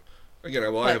 Again,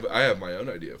 I have my own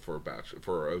idea for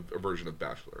a version of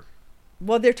Bachelor.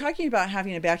 Well, they're talking about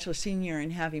having a Bachelor Senior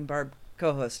and having Barb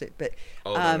co-host it, but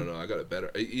Oh no! I got it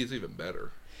better. It's even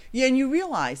better. yeah, and you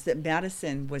realize that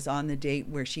Madison was on the date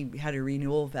where she had her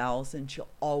renewal vows, and she'll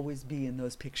always be in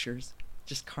those pictures.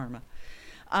 Just karma.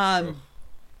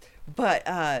 But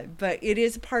it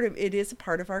is a part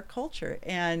of our culture,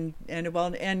 and it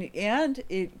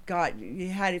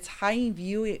had its high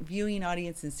viewing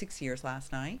audience in 6 years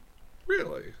last night.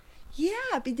 Really? Yeah,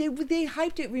 but they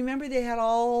hyped it. Remember, they had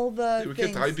all the They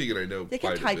things. kept hyping it. I know. They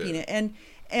kept hyping it,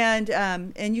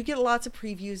 and you get lots of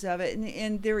previews of it,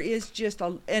 and there is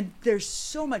and there's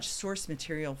so much source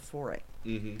material for it,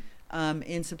 Mm-hmm.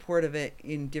 in support of it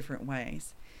in different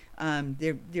ways.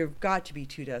 There've got to be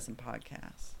 24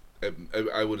 podcasts.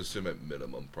 I would assume at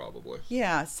minimum, probably.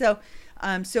 Yeah, so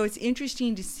it's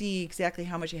interesting to see exactly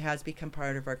how much it has become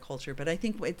part of our culture. But I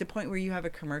think at the point where you have a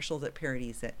commercial that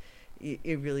parodies it,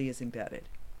 it really is embedded.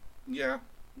 Yeah,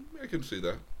 I can see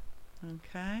that.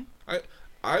 Okay.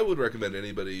 I would recommend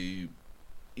anybody,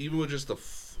 even with just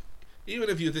even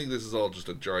if you think this is all just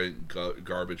a giant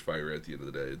garbage fire at the end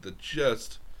of the day, to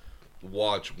just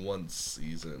watch one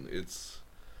season. It's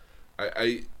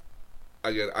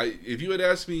if you had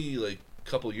asked me like a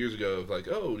couple years ago, like,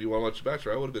 oh, do you want to watch The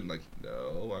Bachelor? I would have been like,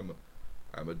 no,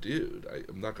 I'm a dude.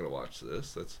 I'm not going to watch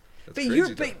this. That's But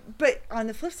crazy. but on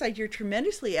the flip side, you're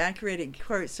tremendously accurate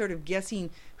at sort of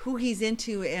guessing who he's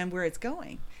into and where it's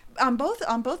going on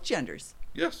both genders.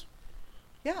 Yes.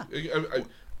 Yeah.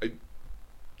 I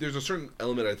there's a certain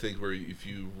element, I think, where if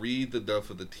you read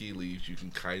enough of the tea leaves, you can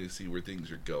kind of see where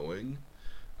things are going.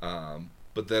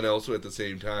 But then also at the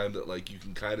same time that like you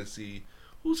can kind of see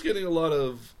who's getting a lot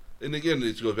of, and again,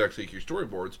 it goes back to your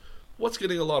storyboards. What's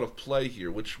getting a lot of play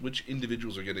here? Which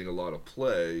individuals are getting a lot of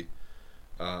play?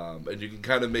 And you can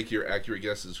kind of make your accurate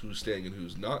guesses who's staying and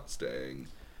who's not staying,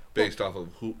 based off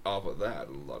of that.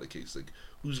 In a lot of cases, like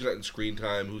who's gotten screen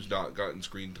time, who's not gotten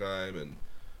screen time, and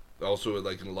also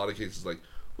like in a lot of cases, like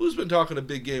who's been talking a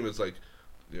big game. It's like,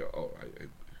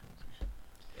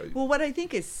 Well, what I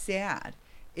think is sad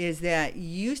is that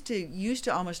you used to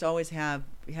almost always have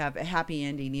a happy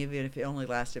ending, even if it only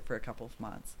lasted for a couple of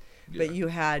months. Yeah. But you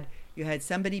had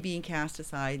somebody being cast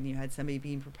aside, and you had somebody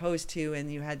being proposed to,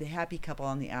 and you had the happy couple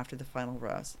on the after the final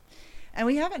rose. And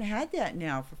we haven't had that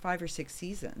now for 5 or 6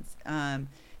 seasons.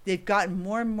 They've gotten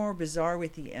more and more bizarre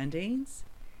with the endings,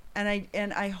 and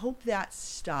I hope that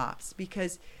stops,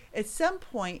 because at some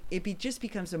point it just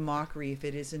becomes a mockery if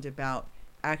it isn't about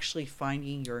actually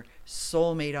finding your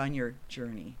soulmate on your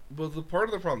journey. Well, the part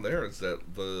of the problem there is that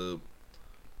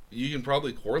you can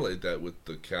probably correlate that with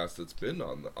the cast that's been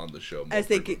on the show. As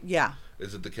they get, yeah.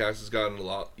 Is that the cast has gotten a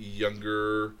lot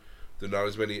younger. There are not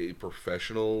as many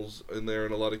professionals in there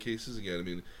in a lot of cases. Again, I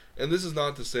mean, and this is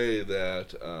not to say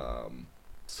that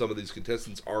some of these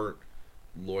contestants aren't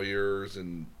lawyers,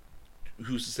 and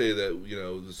who's to say that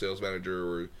the sales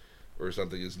manager or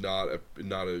something is not a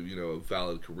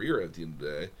valid career at the end of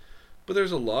the day. But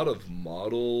there's a lot of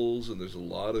models, and there's a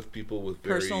lot of people with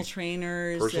personal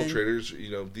trainers.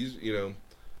 These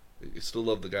I still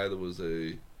love the guy that was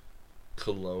a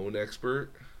cologne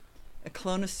expert. A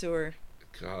clonosaur.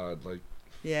 God, like.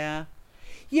 Yeah.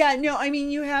 Yeah, no, I mean,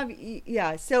 you have,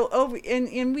 yeah. So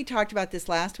and we talked about this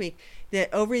last week,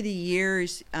 that over the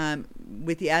years,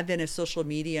 with the advent of social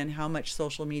media and how much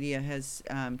social media has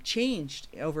changed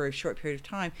over a short period of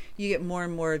time, you get more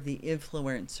and more of the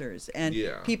influencers and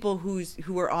people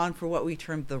who are on for what we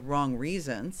term the wrong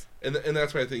reasons. And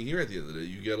that's my thing here at the end of the day.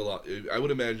 You get a lot. I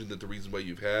would imagine that the reason why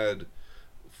you've had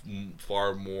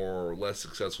far more or less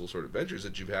successful sort of ventures,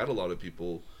 that you've had a lot of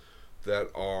people that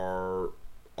are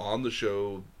on the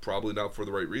show, probably not for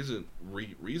the right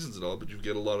reasons at all, but you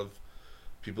get a lot of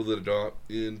people that are not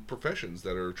in professions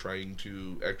that are trying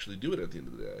to actually do it at the end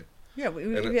of the day. Yeah,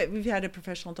 And we've had a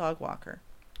professional dog walker.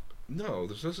 no,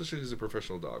 there's no such thing as a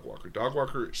professional dog walker. Dog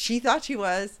walker. She thought she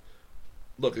was.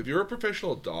 Look, if you're a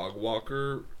professional dog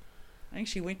walker, I think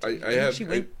she went. I have she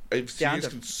went I have down serious to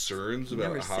concerns about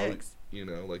number how 6.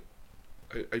 like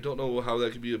I don't know how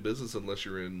that could be a business unless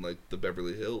you're in like the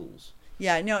Beverly Hills.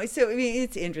 Yeah, no. So I mean,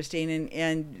 it's interesting,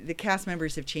 and the cast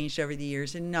members have changed over the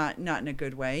years, and not in a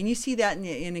good way. And you see that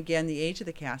in again the age of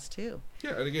the cast too.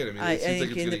 Yeah, and again, I mean, I it seems think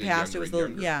like it's in the getting past it younger was and a little,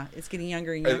 younger. yeah, it's getting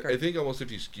younger and younger. I think almost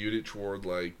if you skewed it toward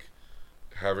like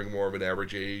having more of an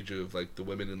average age of like the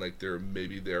women in like they're in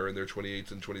their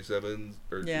 28s and 27s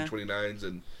or Yeah. 29s,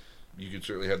 and you could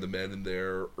certainly have the men in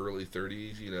their early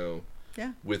 30s,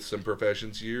 Yeah. with some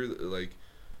professions here, like.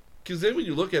 Because then when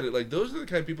you look at it, like those are the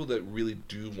kind of people that really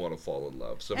do want to fall in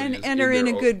love. Somebody And who's are in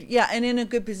their a own- good and in a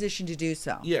good position to do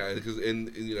so. Yeah, because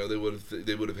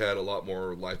they would have had a lot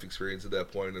more life experience at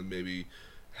that point, and maybe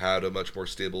had a much more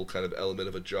stable kind of element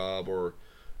of a job, or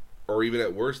even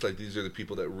at worst, like these are the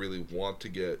people that really want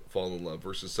to fall in love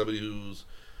versus somebody who's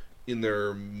in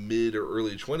their mid or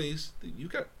early 20s. You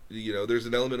got there's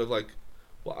an element of like,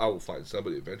 well, I will find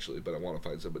somebody eventually, but I want to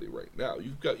find somebody right now.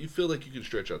 You feel like you can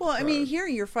stretch out. Well, the I mean, time. here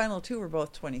your final two were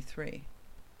both 23.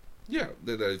 Yeah,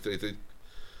 then I think.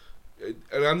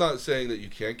 And I'm not saying that you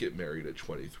can't get married at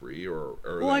 23 or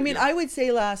Well, I mean, I would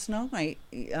say last night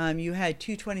you had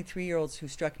two 23-year-olds who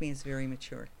struck me as very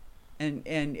mature, and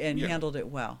Yeah. handled it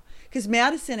well. Because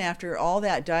Madison, after all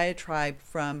that diatribe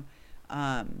from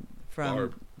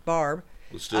Barb,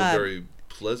 was still very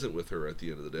pleasant with her at the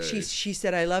end of the day. she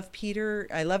said, "I love Peter.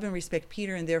 I love and respect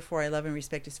Peter, and therefore I love and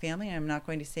respect his family. And I'm not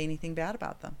going to say anything bad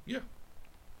about them." Yeah.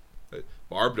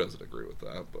 Barb doesn't agree with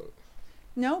that, but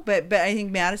No, but I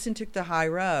think Madison took the high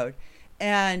road,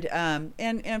 and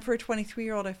for a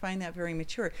 23-year-old, I find that very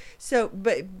mature. So,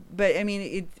 but I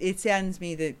mean, it saddens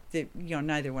me that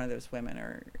neither one of those women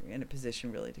are in a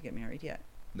position really to get married yet.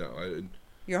 no,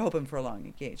 You're hoping for a long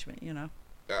engagement,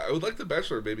 I would like The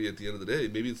Bachelor maybe at the end of the day.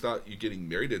 Maybe it's not you getting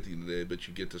married at the end of the day, but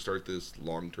you get to start this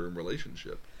long-term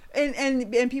relationship.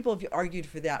 And people have argued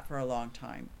for that for a long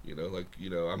time.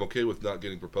 I'm okay with not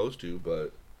getting proposed to,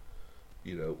 but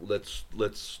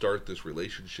let's start this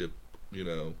relationship.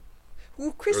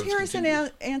 Well, Chris Or let's Harrison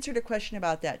continue. answered a question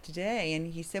about that today,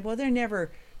 and he said, well, they're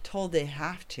never told they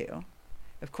have to.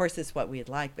 Of course, it's what we'd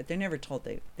like, but they're never told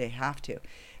they have to.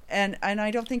 And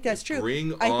I don't think that's true.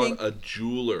 Bring I on think a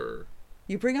jeweler.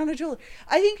 you bring on a jeweler.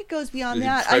 I think it goes beyond The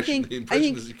that. impression I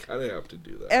think is you kind of have to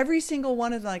do that. every single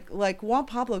one of like Juan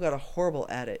Pablo got a horrible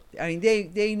edit. I mean,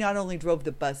 they not only drove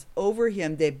the bus over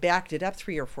him, they backed it up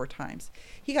 3 or 4 times.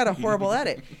 He got a horrible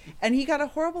edit, and he got a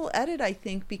horrible edit, I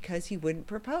think, because he wouldn't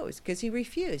propose, because he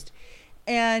refused.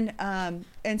 And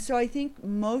so I think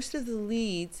most of the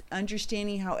leads,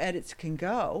 understanding how edits can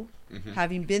go,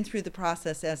 having been through the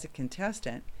process as a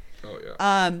contestant, Oh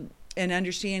yeah. and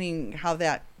understanding how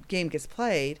that game gets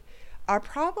played, are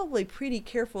probably pretty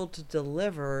careful to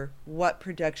deliver what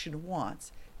production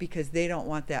wants, because they don't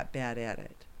want that bad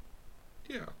edit.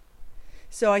 Yeah.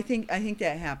 So I think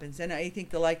that happens, and I think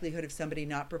the likelihood of somebody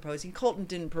not proposing. Colton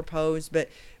didn't propose, but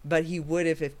he would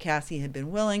have if Cassie had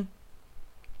been willing.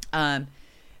 And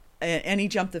he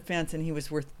jumped the fence, and he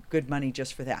was worth good money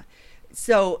just for that.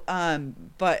 So,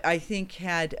 but I think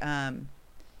had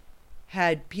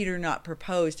Peter not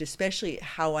proposed, especially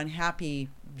how unhappy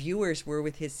viewers were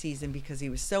with his season because he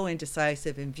was so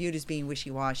indecisive and viewed as being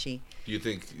wishy-washy.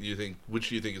 Which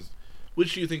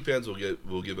do you think fans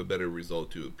will give a better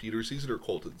result to, Peter's season or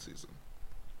Colton's season?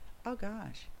 Oh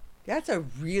gosh, that's a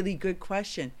really good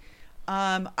question.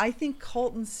 I think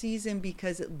Colton's season,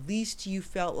 because at least you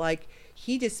felt like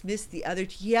he dismissed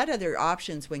he had other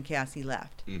options when Cassie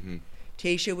left. Mm-hmm.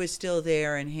 Tayshia was still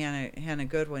there, and Hannah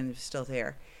Goodwin was still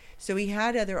there. So he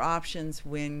had other options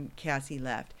when Cassie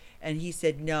left. And he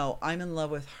said, no, I'm in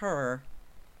love with her.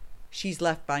 She's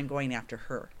left, but I'm going after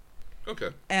her. Okay.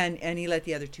 And he let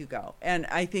the other two go. And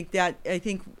I think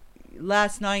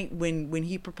last night when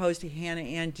he proposed to Hannah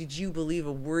Ann, did you believe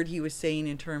a word he was saying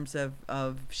in terms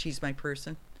of she's my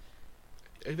person?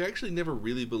 I've actually never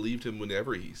really believed him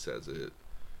whenever he says it.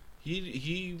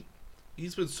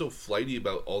 He's been so flighty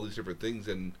about all these different things,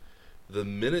 and the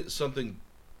minute something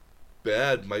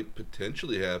bad might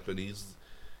potentially happen, he's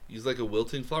like a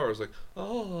wilting flower. It's like,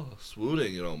 oh,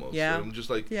 swooning it almost. Yeah. And I'm just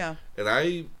like, Yeah.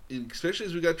 And especially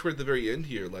as we got toward the very end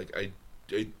here, like I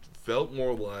felt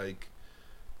more like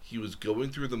he was going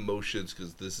through the motions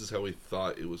because this is how he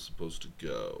thought it was supposed to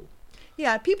go.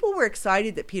 Yeah, people were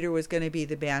excited that Peter was going to be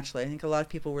the Bachelor. I think a lot of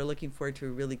people were looking forward to a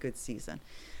really good season.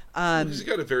 Because he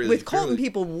got a with Colton,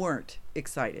 people weren't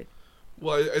excited.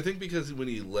 Well, I think because when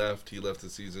he left the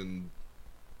season.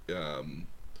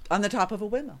 On the top of a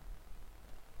windmill.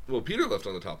 Well, Peter left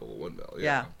on the top of a windmill.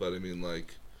 Yeah. But I mean,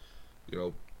 like, you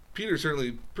know, Peter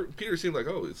seemed like,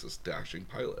 oh, it's this dashing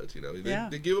pilot. You know,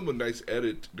 they gave him a nice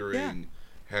edit during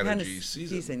Hannah G's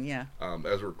season. Yeah.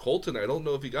 As for Colton, I don't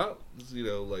know if he got, you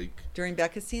know, like during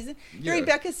Becca's season. Yeah. During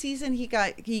Becca's season, he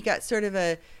got sort of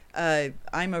a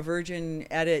I'm a virgin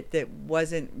edit that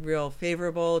wasn't real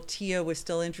favorable. Tia was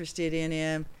still interested in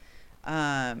him,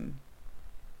 and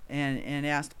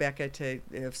asked Becca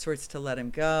of sorts to let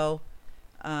him go.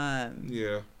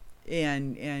 Yeah.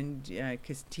 And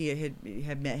because Tia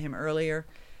had met him earlier,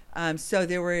 so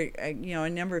there were a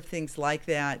number of things like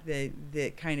that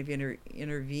kind of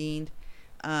intervened,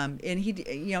 and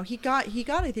he got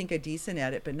I think a decent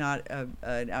edit, but not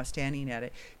an outstanding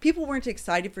edit. People weren't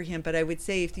excited for him, but I would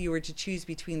say if you were to choose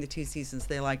between the two seasons,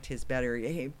 they liked his better.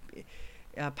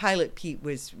 Pilot Pete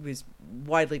was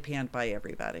widely panned by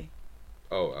everybody.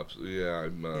 Oh, absolutely. Yeah,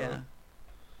 I'm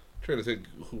trying to think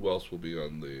who else will be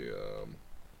on the.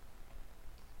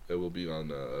 It will be on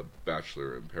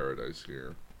Bachelor in Paradise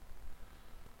here.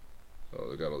 Oh,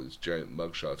 they got all these giant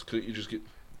mugshots. Couldn't you just get?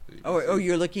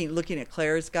 You're looking at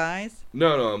Claire's guys?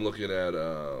 No, I'm looking at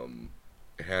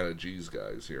Hannah G's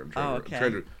guys here. I'm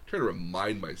trying to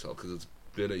remind myself because it's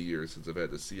been a year since I've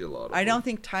had to see a lot of. I don't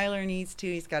think Tyler needs to.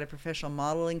 He's got a professional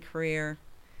modeling career,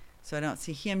 so I don't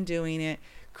see him doing it.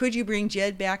 Could you bring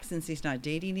Jed back since he's not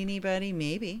dating anybody?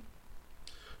 Maybe.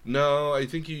 No, I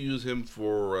think you use him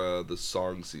for the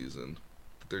song season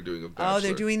that they're doing of Bachelor. Oh,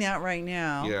 they're doing that right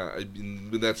now. Yeah, I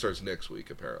mean, that starts next week,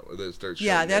 apparently. That starts.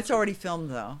 Yeah, that's already filmed,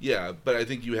 though. Yeah, but I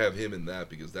think you have him in that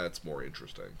because that's more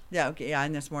interesting. Yeah, okay, yeah,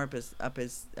 and that's more up his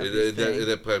thing.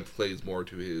 That plays more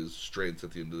to his strengths at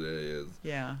the end of the day.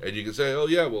 Yeah. And you can say, oh,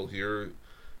 yeah, well, here...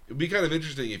 It'd be kind of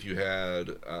interesting if you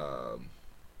had...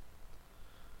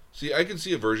 See, I can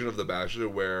see a version of The Bachelor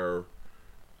where...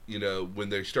 You know, when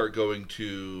they start traveling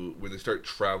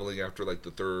after like the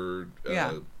third,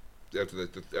 after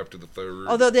the third.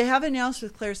 Although they have announced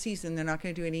with Claire's season, they're not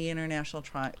going to do any international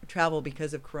travel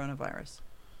because of coronavirus.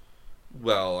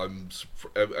 Well, I'd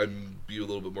be a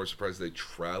little bit more surprised they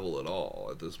travel at all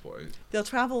at this point. They'll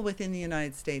travel within the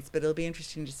United States, but it'll be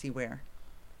interesting to see where.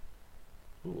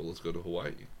 Ooh, well, let's go to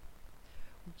Hawaii.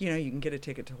 You know, you can get a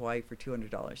ticket to Hawaii for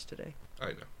 $200 today.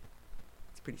 I know.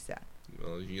 It's pretty sad.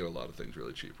 Well, you can get a lot of things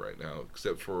really cheap right now,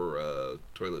 except for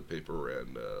toilet paper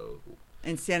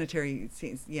and sanitary,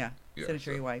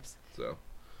 sanitary wipes. So,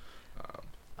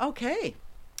 okay,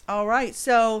 all right.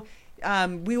 So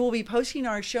we will be posting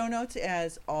our show notes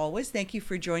as always. Thank you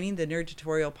for joining the Nerd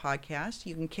Tutorial podcast.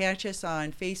 You can catch us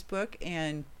on Facebook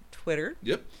and Twitter.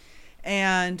 Yep.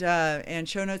 And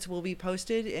show notes will be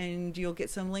posted, and you'll get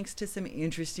some links to some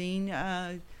interesting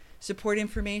support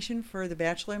information for The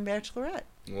Bachelor and Bachelorette.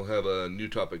 We'll have a new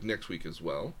topic next week as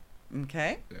well.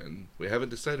 Okay. And we haven't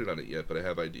decided on it yet, but I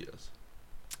have ideas.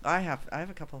 I have a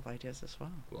couple of ideas as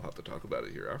well. We'll have to talk about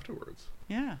it here afterwards.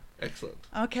 Yeah. Excellent.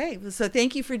 Okay. So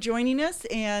thank you for joining us,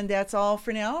 and that's all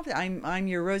for now. I'm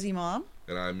your Rosie Mom.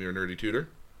 And I'm your nerdy tutor.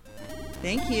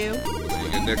 Thank you. See you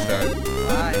again next time.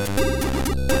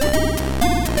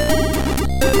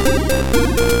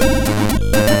 Bye.